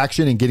getting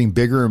traction and getting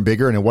bigger and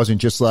bigger, and it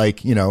wasn't just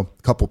like, a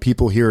couple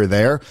people here or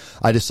there,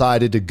 I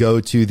decided to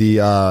go to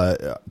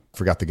the,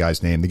 forgot the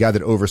guy's name, the guy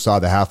that oversaw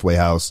the halfway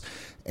house,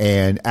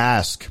 and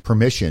ask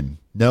permission,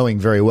 knowing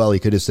very well he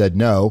could have said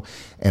no.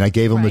 And I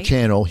gave him the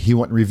channel. He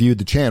went and reviewed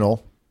the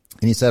channel.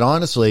 And he said,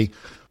 honestly,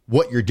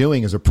 what you're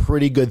doing is a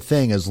pretty good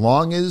thing as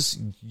long as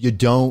you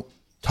don't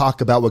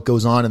talk about what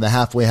goes on in the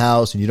halfway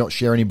house and you don't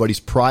share anybody's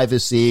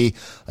privacy.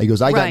 He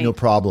goes, I got no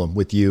problem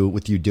with you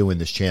doing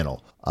this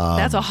channel.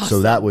 That's awesome.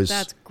 So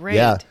that's great.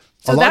 Yeah.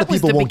 So a lot that of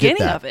people was the won't get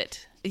beginning that. of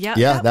it.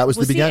 Yeah. That was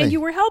the beginning. And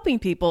you were helping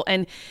people.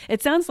 And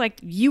it sounds like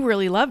you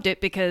really loved it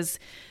because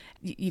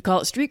you call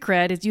it street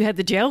cred, is you had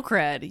the jail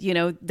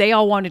cred. They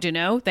all wanted to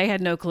know. They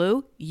had no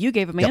clue. You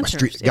gave them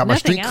answers. Got my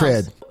street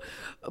cred.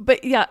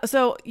 But yeah,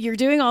 so you're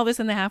doing all this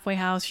in the halfway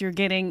house. You're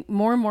getting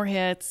more and more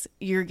hits.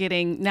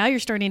 Now you're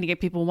starting to get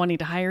people wanting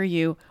to hire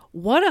you.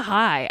 What a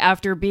high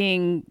after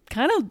being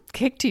kind of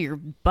kicked to your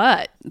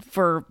butt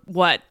for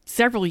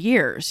several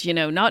years,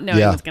 not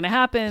knowing what's going to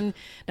happen,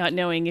 not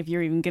knowing if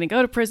you're even going to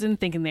go to prison,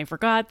 thinking they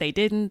forgot, they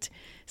didn't,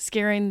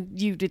 scaring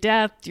you to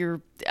death.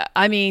 You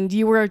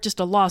were just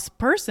a lost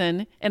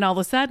person. And all of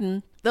a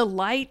sudden the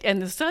light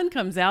and the sun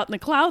comes out and the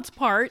clouds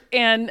part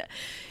and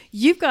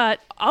you've got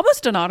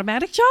almost an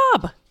automatic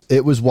job.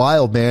 It was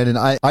wild, man. And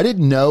I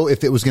didn't know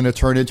if it was going to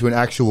turn into an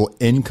actual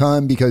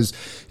income because,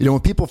 when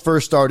people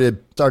first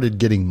started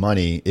getting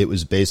money, it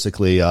was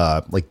basically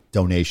like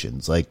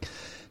donations,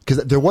 because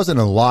there wasn't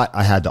a lot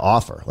I had to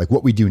offer. Like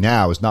what we do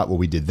now is not what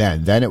we did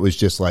then. Then it was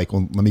just like,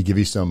 well, let me give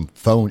you some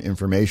phone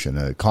information,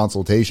 a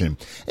consultation.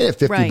 And at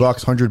 $50,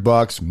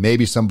 $100,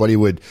 maybe somebody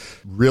would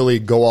really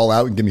go all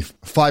out and give me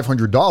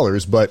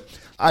 $500. But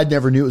I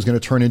never knew it was going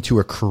to turn into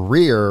a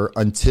career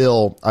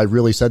until I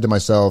really said to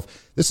myself,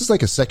 this is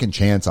like a second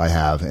chance I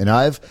have. And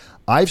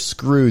I've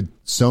screwed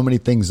so many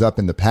things up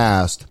in the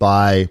past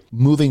by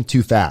moving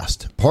too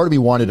fast. Part of me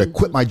wanted to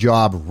quit my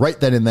job right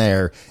then and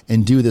there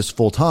and do this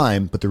full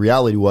time. But the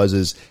reality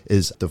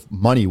is the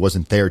money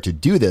wasn't there to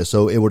do this.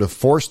 So it would have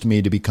forced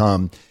me to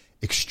become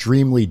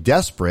extremely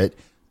desperate.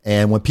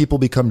 And when people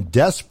become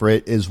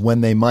desperate is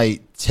when they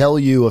might tell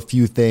you a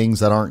few things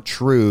that aren't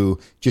true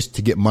just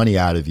to get money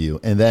out of you.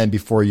 And then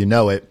before you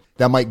know it,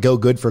 that might go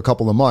good for a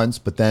couple of months,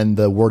 but then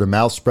the word of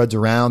mouth spreads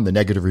around, the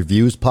negative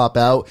reviews pop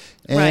out,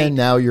 and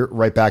now you're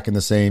right back in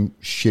the same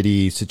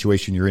shitty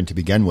situation you're in to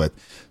begin with.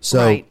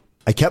 So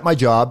I kept my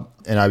job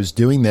and I was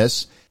doing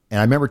this. And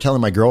I remember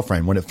telling my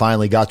girlfriend when it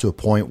finally got to a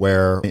point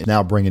where it's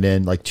now bringing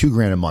in like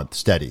 $2,000 a month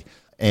steady.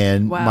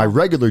 And my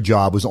regular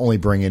job was only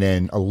bringing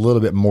in a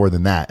little bit more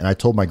than that. And I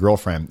told my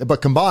girlfriend,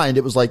 but combined,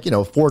 it was like,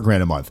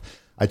 $4,000 a month.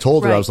 I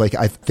told her, I was like,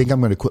 I think I'm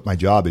going to quit my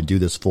job and do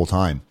this full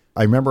time.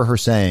 I remember her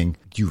saying,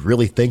 do you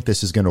really think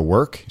this is going to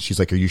work? She's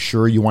like, are you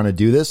sure you want to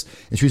do this?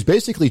 And she was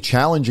basically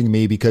challenging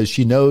me because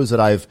she knows that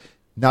I've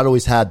not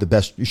always had the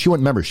best.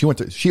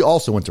 She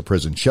also went to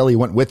prison. Shelly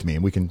went with me,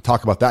 and we can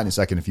talk about that in a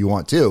second if you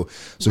want to.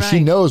 So she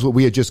knows what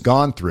we had just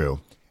gone through,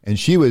 and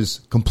she was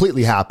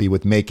completely happy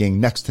with making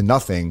next to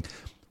nothing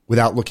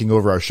without looking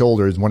over our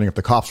shoulders, wondering if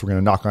the cops were going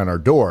to knock on our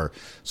door.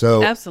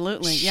 So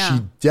absolutely, yeah.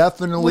 She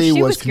definitely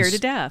she was scared to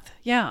death.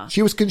 Yeah,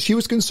 she was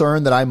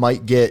concerned that I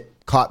might get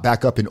caught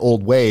back up in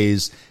old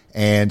ways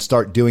and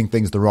start doing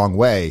things the wrong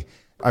way.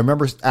 I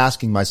remember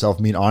asking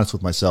myself, being honest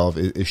with myself,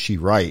 is she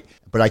right?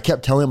 But I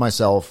kept telling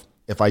myself,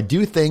 if I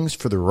do things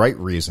for the right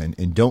reason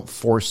and don't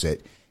force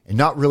it and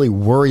not really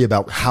worry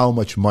about how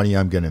much money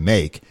I'm going to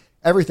make,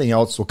 everything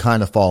else will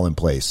kind of fall in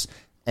place.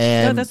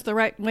 And no, that's the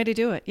right way to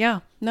do it. Yeah.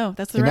 No,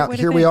 that's the right way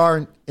to here we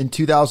are in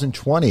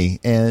 2020,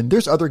 and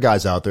there's other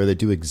guys out there that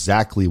do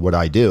exactly what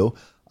I do.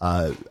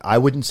 I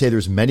wouldn't say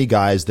there's many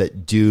guys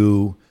that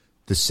do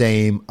the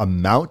same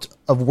amount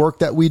of work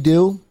that we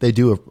do. They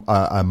do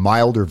a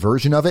milder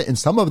version of it. And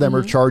some of them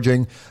are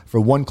charging for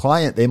one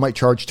client. They might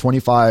charge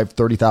 $25,000,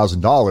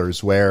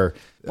 $30,000 where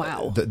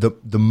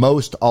the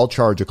most I'll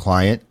charge a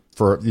client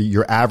for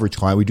your average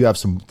client. We do have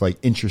some like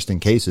interesting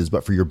cases,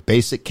 but for your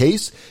basic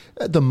case,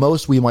 the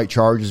most we might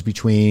charge is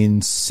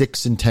between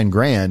 $6,000 and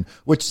 $10,000,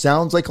 which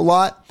sounds like a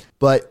lot.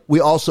 But we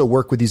also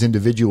work with these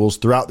individuals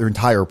throughout their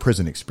entire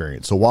prison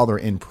experience. So while they're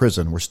in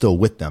prison, we're still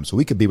with them. So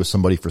we could be with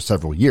somebody for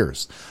several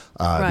years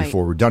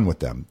before we're done with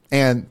them.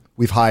 And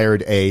we've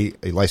hired a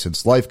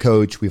licensed life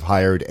coach. We've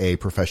hired a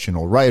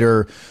professional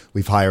writer.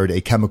 We've hired a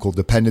chemical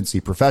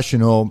dependency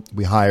professional.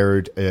 We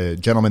hired a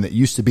gentleman that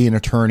used to be an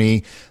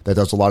attorney that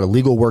does a lot of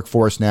legal work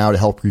for us now to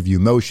help review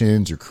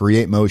motions or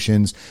create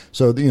motions.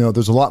 So,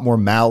 there's a lot more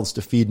mouths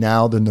to feed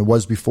now than there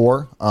was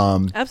before.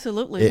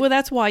 Absolutely. Well,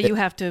 that's why you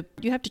have to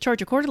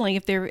charge accordingly.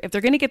 If they're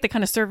going to get the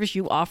kind of service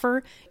you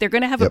offer, they're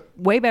going to have a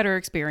way better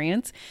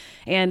experience.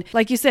 And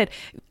like you said,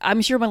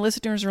 I'm sure my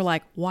listeners are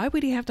like, why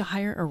would he have to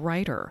hire a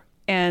writer?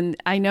 And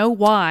I know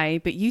why,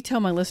 but you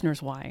tell my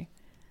listeners why.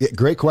 Yeah,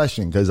 great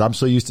question, because I'm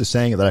so used to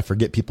saying it that I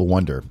forget people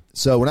wonder.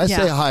 So when I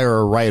say hire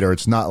a writer,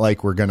 it's not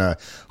like we're going to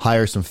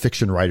hire some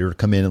fiction writer to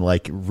come in and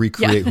like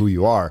recreate who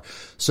you are.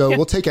 So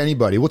we'll take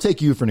anybody. We'll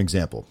take you for an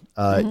example.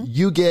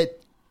 You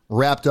get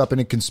wrapped up in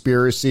a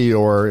conspiracy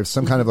or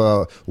some kind of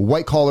a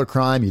white collar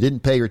crime. You didn't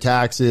pay your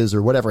taxes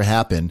or whatever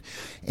happened.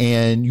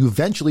 And you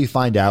eventually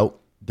find out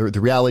the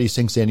reality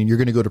sinks in and you're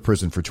going to go to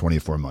prison for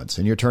 24 months.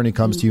 And your attorney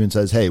comes to you and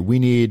says, hey, we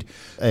need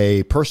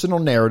a personal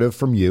narrative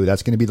from you.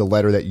 That's going to be the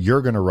letter that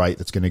you're going to write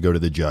that's going to go to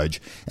the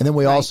judge. And then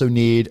we also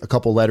need a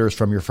couple letters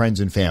from your friends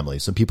and family,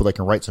 some people that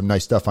can write some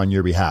nice stuff on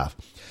your behalf.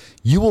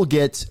 You will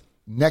get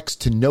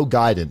next to no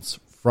guidance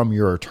from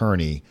your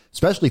attorney,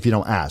 especially if you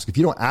don't ask. If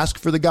you don't ask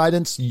for the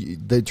guidance,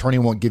 the attorney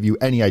won't give you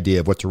any idea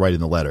of what to write in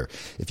the letter.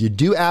 If you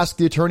do ask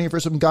the attorney for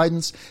some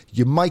guidance,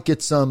 you might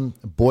get some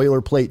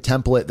boilerplate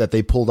template that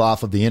they pulled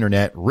off of the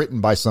internet,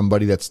 written by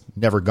somebody that's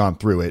never gone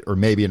through it, or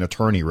maybe an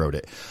attorney wrote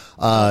it.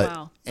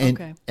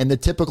 And the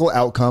typical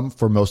outcome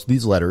for most of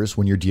these letters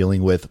when you're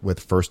dealing with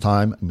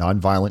first-time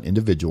nonviolent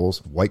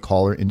individuals,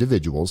 white-collar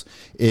individuals,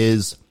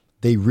 is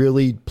they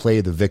really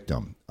play the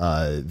victim.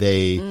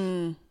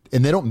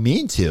 And they don't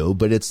mean to,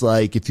 but it's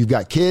like if you've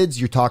got kids,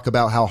 you talk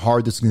about how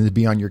hard this is going to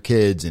be on your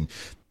kids and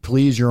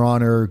please, Your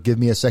Honor, give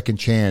me a second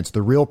chance.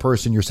 The real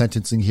person you're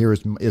sentencing here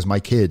is my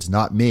kids,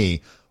 not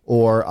me.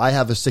 Or I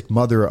have a sick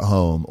mother at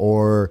home,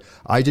 or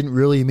I didn't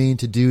really mean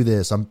to do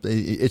this.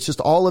 It's just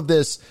all of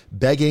this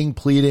begging,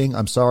 pleading,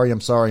 I'm sorry.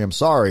 And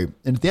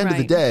at the end of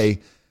the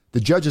day,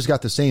 the judge has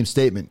got the same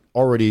statement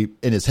already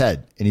in his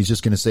head. And he's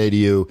just going to say to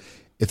you,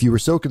 if you were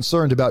so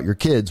concerned about your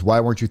kids, why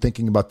weren't you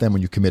thinking about them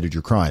when you committed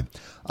your crime?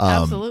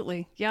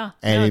 Absolutely. Yeah.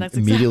 And that's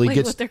exactly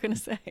what they're going to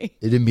say.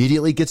 It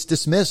immediately gets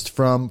dismissed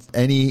from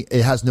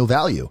it has no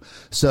value.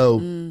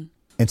 So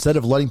instead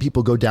of letting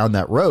people go down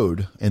that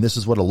road, and this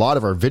is what a lot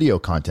of our video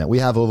content, we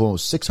have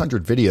almost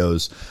 600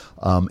 videos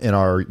in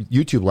our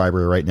YouTube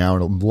library right now.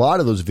 And a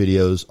lot of those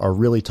videos are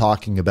really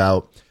talking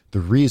about the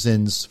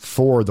reasons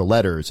for the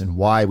letters and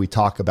why we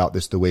talk about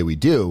this the way we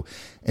do.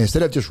 And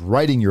instead of just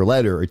writing your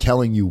letter or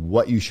telling you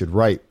what you should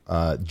write,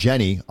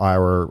 Jenny,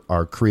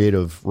 our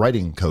creative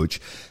writing coach,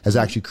 has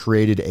actually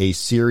created a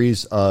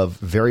series of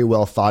very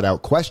well thought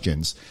out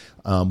questions.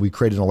 We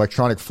created an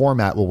electronic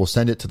format where we'll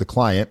send it to the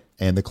client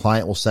and the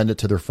client will send it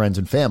to their friends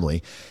and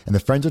family. And the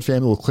friends and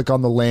family will click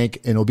on the link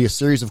and it'll be a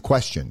series of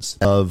questions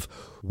of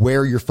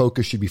where your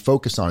focus should be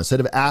focused on. Instead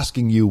of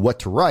asking you what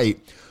to write,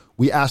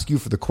 we ask you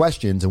for the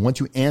questions. And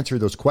once you answer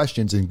those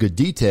questions in good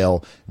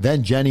detail,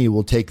 then Jenny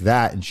will take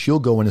that and she'll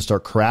go in and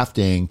start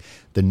crafting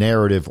the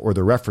narrative or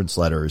the reference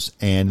letters.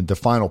 And the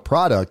final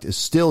product is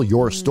still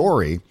your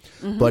story,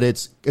 but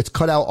it's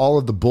cut out all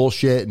of the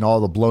bullshit and all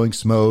the blowing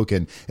smoke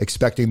and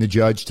expecting the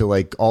judge to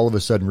like all of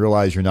a sudden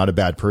realize you're not a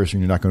bad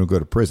person. You're not going to go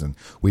to prison.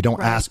 We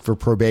don't ask for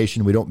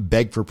probation. We don't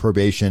beg for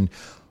probation.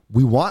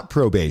 We want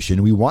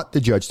probation. We want the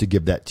judge to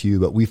give that to you.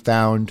 But we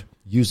found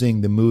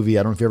using the movie,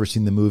 I don't know if you've ever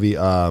seen the movie,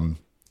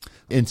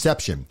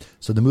 Inception.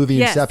 So the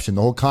movie Inception,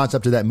 the whole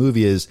concept of that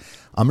movie is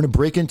I'm going to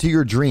break into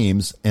your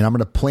dreams and I'm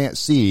going to plant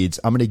seeds.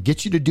 I'm going to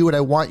get you to do what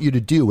I want you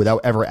to do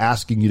without ever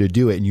asking you to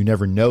do it. And you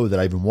never know that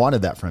I even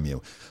wanted that from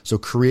you. So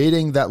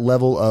creating that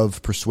level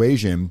of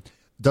persuasion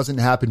doesn't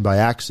happen by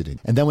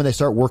accident. And then when they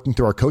start working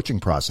through our coaching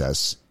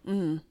process,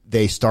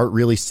 they start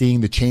really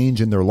seeing the change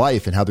in their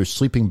life and how they're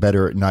sleeping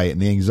better at night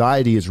and the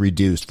anxiety is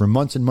reduced. For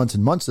months and months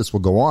and months, this will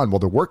go on while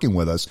they're working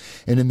with us.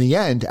 And in the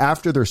end,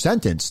 after they're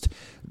sentenced,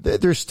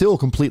 they're still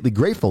completely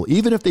grateful,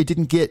 even if they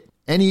didn't get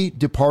any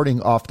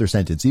departing off their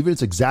sentence, even if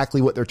it's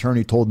exactly what their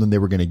attorney told them they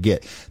were going to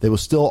get. They will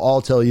still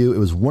all tell you it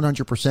was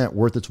 100%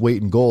 worth its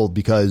weight in gold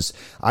because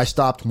I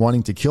stopped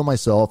wanting to kill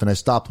myself and I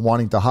stopped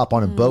wanting to hop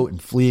on a boat and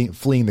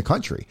fleeing the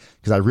country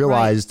because I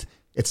realized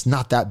it's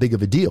not that big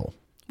of a deal.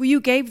 Well, you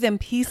gave them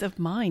peace of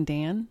mind,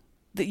 Dan.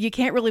 That you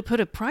can't really put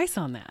a price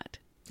on that.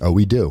 Oh,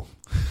 we do.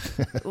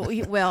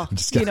 Well,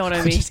 you know what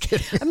I mean?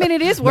 I mean,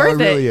 it is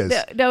worth it. Really is.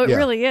 No, it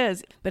really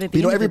is. But at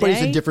the end everybody's of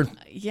the day, in different.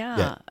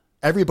 Yeah.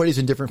 Everybody's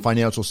in different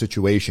financial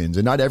situations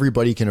and not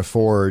everybody can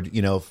afford,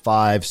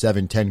 5,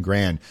 7, 10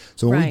 grand.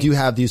 So when we do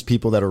have these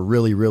people that are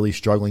really, really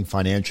struggling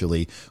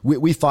financially,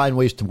 we find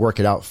ways to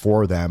work it out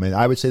for them. And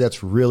I would say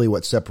that's really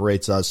what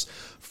separates us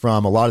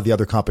from a lot of the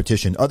other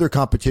competition. Other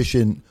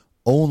competition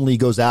only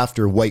goes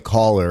after white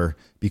collar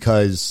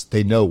because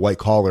they know white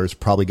collars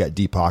probably got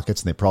deep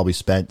pockets and they probably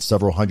spent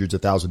several hundreds of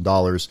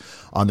 $1,000s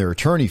on their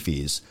attorney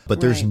fees. But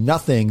there's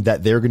nothing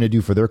that they're going to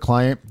do for their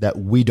client that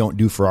we don't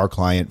do for our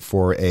client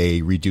for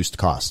a reduced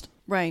cost.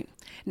 Right.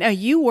 Now,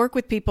 you work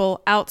with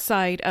people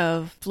outside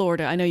of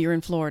Florida. I know you're in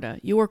Florida.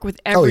 You work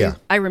with every...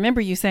 I remember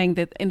you saying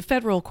that in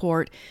federal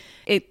court,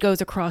 it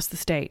goes across the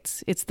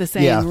states. It's the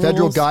same rules.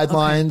 Federal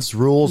guidelines,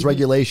 rules,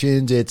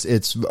 regulations.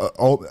 It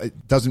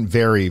doesn't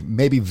vary.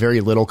 Maybe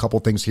very little, couple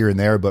things here and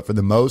there, but for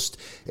the most,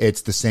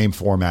 it's the same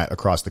format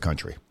across the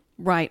country.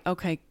 Right.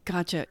 Okay.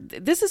 Gotcha.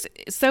 This is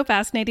so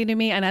fascinating to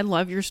me, and I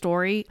love your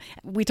story.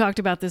 We talked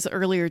about this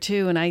earlier,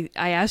 too, and I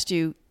asked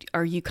you,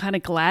 are you kind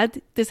of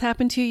glad this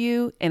happened to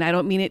you? And I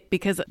don't mean it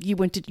because you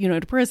went to,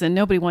 to prison.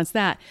 Nobody wants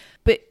that.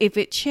 But if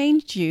it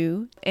changed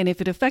you and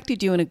if it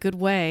affected you in a good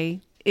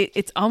way,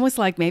 it's almost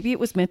like maybe it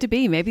was meant to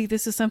be. Maybe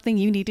this is something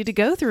you needed to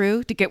go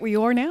through to get where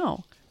you are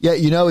now. Yeah,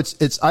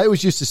 I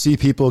always used to see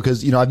people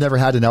because, I've never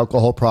had an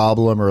alcohol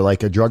problem or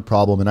like a drug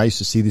problem. And I used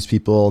to see these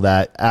people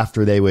that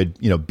after they would,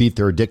 beat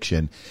their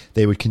addiction,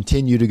 they would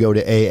continue to go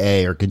to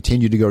AA or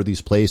continue to go to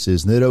these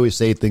places. And they'd always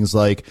say things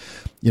like,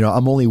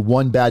 I'm only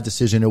one bad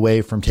decision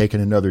away from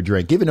taking another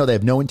drink, even though they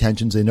have no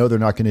intentions. They know they're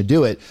not going to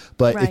do it.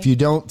 But if you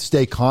don't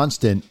stay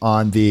constant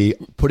on the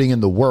putting in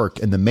the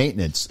work and the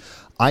maintenance,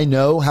 I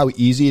know how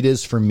easy it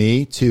is for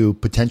me to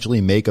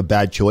potentially make a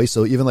bad choice.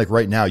 So even like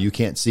right now, you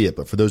can't see it,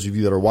 but for those of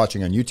you that are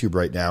watching on YouTube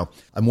right now,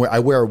 I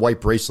wear a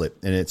white bracelet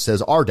and it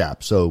says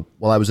RDAP. So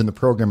while I was in the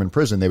program in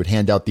prison, they would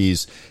hand out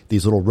these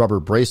little rubber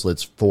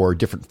bracelets for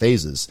different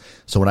phases.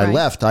 So when I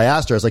left, I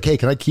asked her, I was like, hey,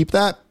 can I keep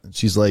that? And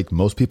she's like,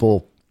 most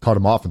people cut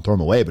them off and throw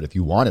them away, but if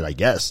you want it, I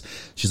guess.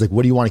 She's like,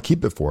 what do you want to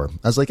keep it for?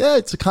 I was like,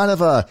 it's a kind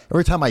of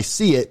every time I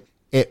see it,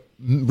 it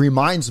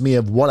reminds me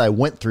of what I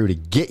went through to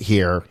get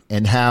here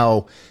and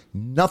how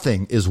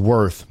nothing is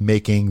worth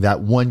making that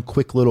one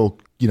quick little,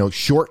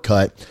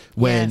 shortcut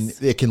when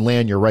it can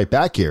land you right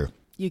back here.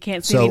 You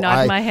can't see me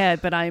nodding my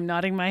head, but I am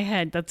nodding my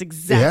head. That's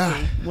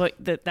exactly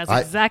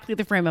exactly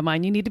the frame of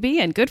mind you need to be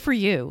in. Good for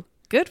you.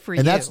 Good for you.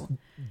 And that's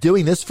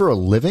doing this for a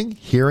living,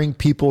 hearing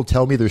people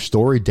tell me their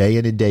story day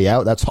in and day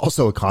out. That's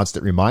also a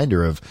constant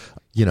reminder of,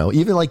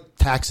 even like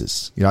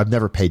taxes. I've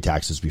never paid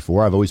taxes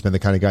before. I've always been the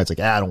kind of guy that's like,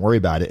 don't worry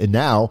about it. And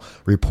now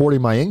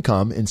reporting my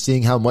income and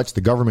seeing how much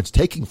the government's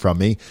taking from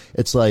me,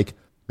 it's like,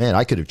 man,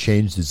 I could have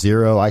changed to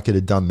zero. I could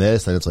have done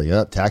this. And it's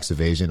like, tax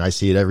evasion. I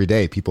see it every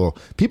day. People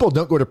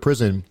don't go to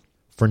prison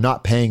for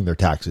not paying their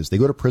taxes. They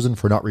go to prison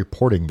for not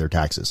reporting their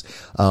taxes.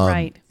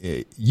 Right.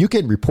 You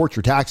can report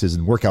your taxes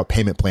and work out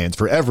payment plans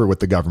forever with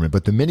the government.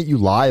 But the minute you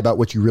lie about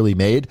what you really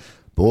made,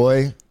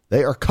 boy,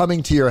 they are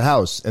coming to your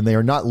house and they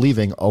are not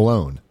leaving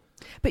alone.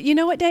 But you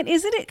know what, Dan?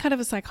 Isn't it kind of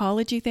a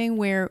psychology thing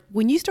where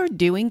when you start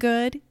doing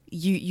good,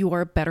 you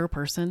are a better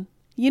person?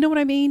 You know what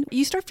I mean?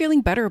 You start feeling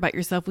better about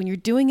yourself when you're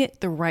doing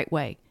it the right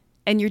way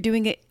and you're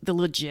doing it the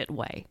legit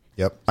way.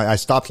 Yep. I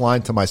stopped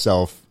lying to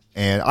myself,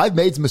 and I've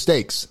made some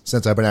mistakes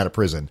since I've been out of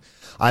prison.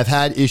 I've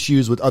had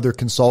issues with other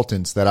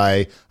consultants that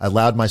I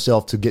allowed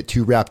myself to get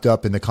too wrapped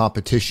up in the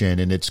competition,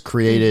 and it's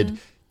created,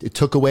 it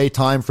took away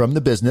time from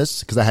the business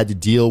because I had to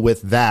deal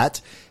with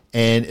that.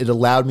 And it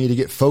allowed me to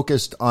get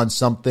focused on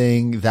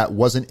something that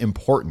wasn't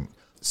important.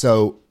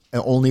 So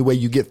the only way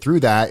you get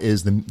through that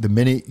is the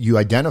minute you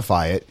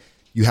identify it,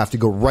 you have to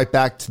go right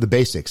back to the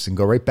basics and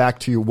go right back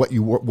to what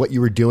you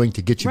were doing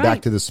to get you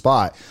back to the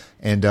spot,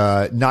 and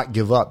not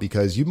give up,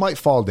 because you might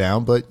fall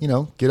down, but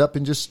get up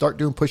and just start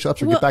doing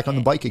push-ups or get back on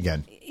the bike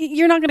again.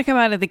 You're not going to come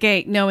out of the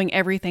gate knowing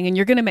everything, and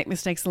you're going to make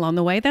mistakes along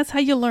the way. That's how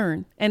you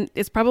learn. And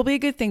it's probably a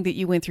good thing that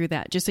you went through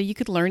that, just so you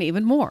could learn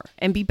even more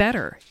and be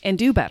better and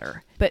do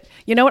better. But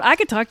you know what? I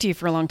could talk to you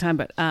for a long time,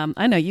 but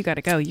I know you got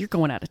to go. You're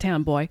going out of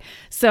town, boy.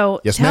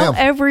 So tell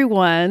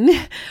everyone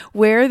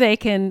where they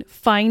can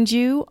find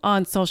you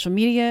on social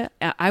media.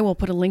 I will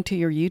put a link to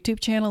your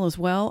YouTube channel as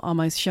well on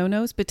my show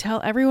notes, but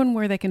tell everyone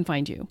where they can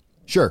find you.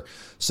 Sure.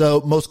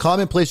 So most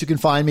common place you can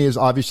find me is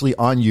obviously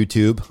on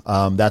YouTube.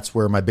 That's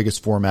where my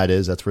biggest format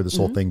is. That's where this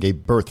whole thing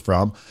gave birth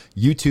from.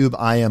 YouTube,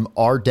 I am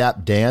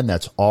RDAP Dan.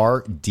 That's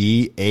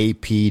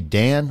RDAP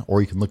Dan,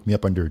 or you can look me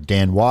up under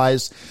Dan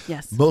Wise.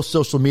 Yes. Most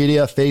social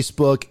media,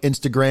 Facebook,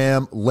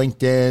 Instagram,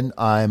 LinkedIn,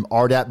 I'm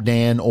RDAP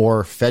Dan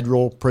or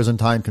Federal Prison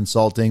Time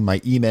Consulting. My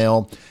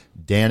email,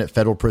 Dan at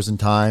Federal Prison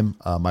Time.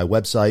 My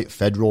website,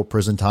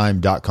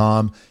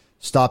 federalprisontime.com.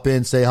 Stop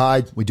in, say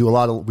hi. We do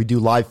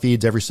live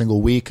feeds every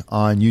single week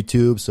on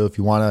YouTube. So if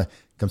you want to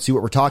come see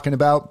what we're talking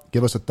about,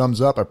 give us a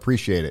thumbs up. I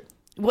appreciate it.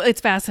 Well, it's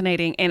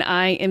fascinating. And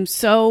I am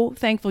so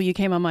thankful you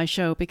came on my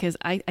show, because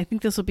I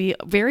think this will be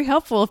very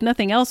helpful, if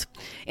nothing else,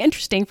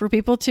 interesting for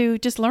people to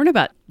just learn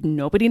about.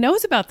 Nobody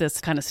knows about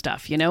this kind of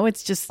stuff.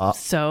 It's just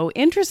so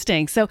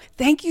interesting. So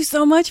thank you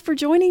so much for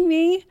joining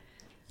me.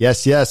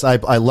 Yes.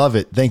 I love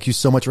it. Thank you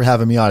so much for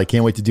having me on. I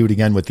can't wait to do it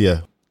again with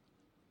you.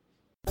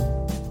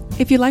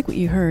 If you like what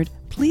you heard,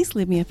 please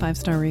leave me a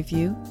 5-star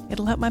review.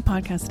 It'll help my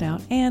podcast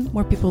out, and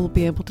more people will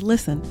be able to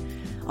listen.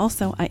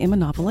 Also, I am a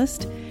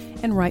novelist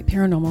and write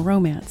paranormal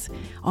romance.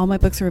 All my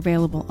books are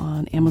available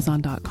on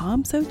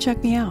Amazon.com, so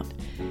check me out.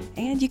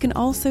 And you can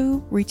also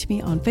reach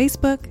me on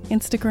Facebook,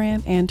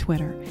 Instagram, and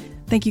Twitter.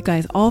 Thank you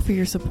guys all for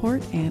your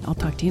support, and I'll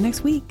talk to you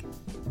next week.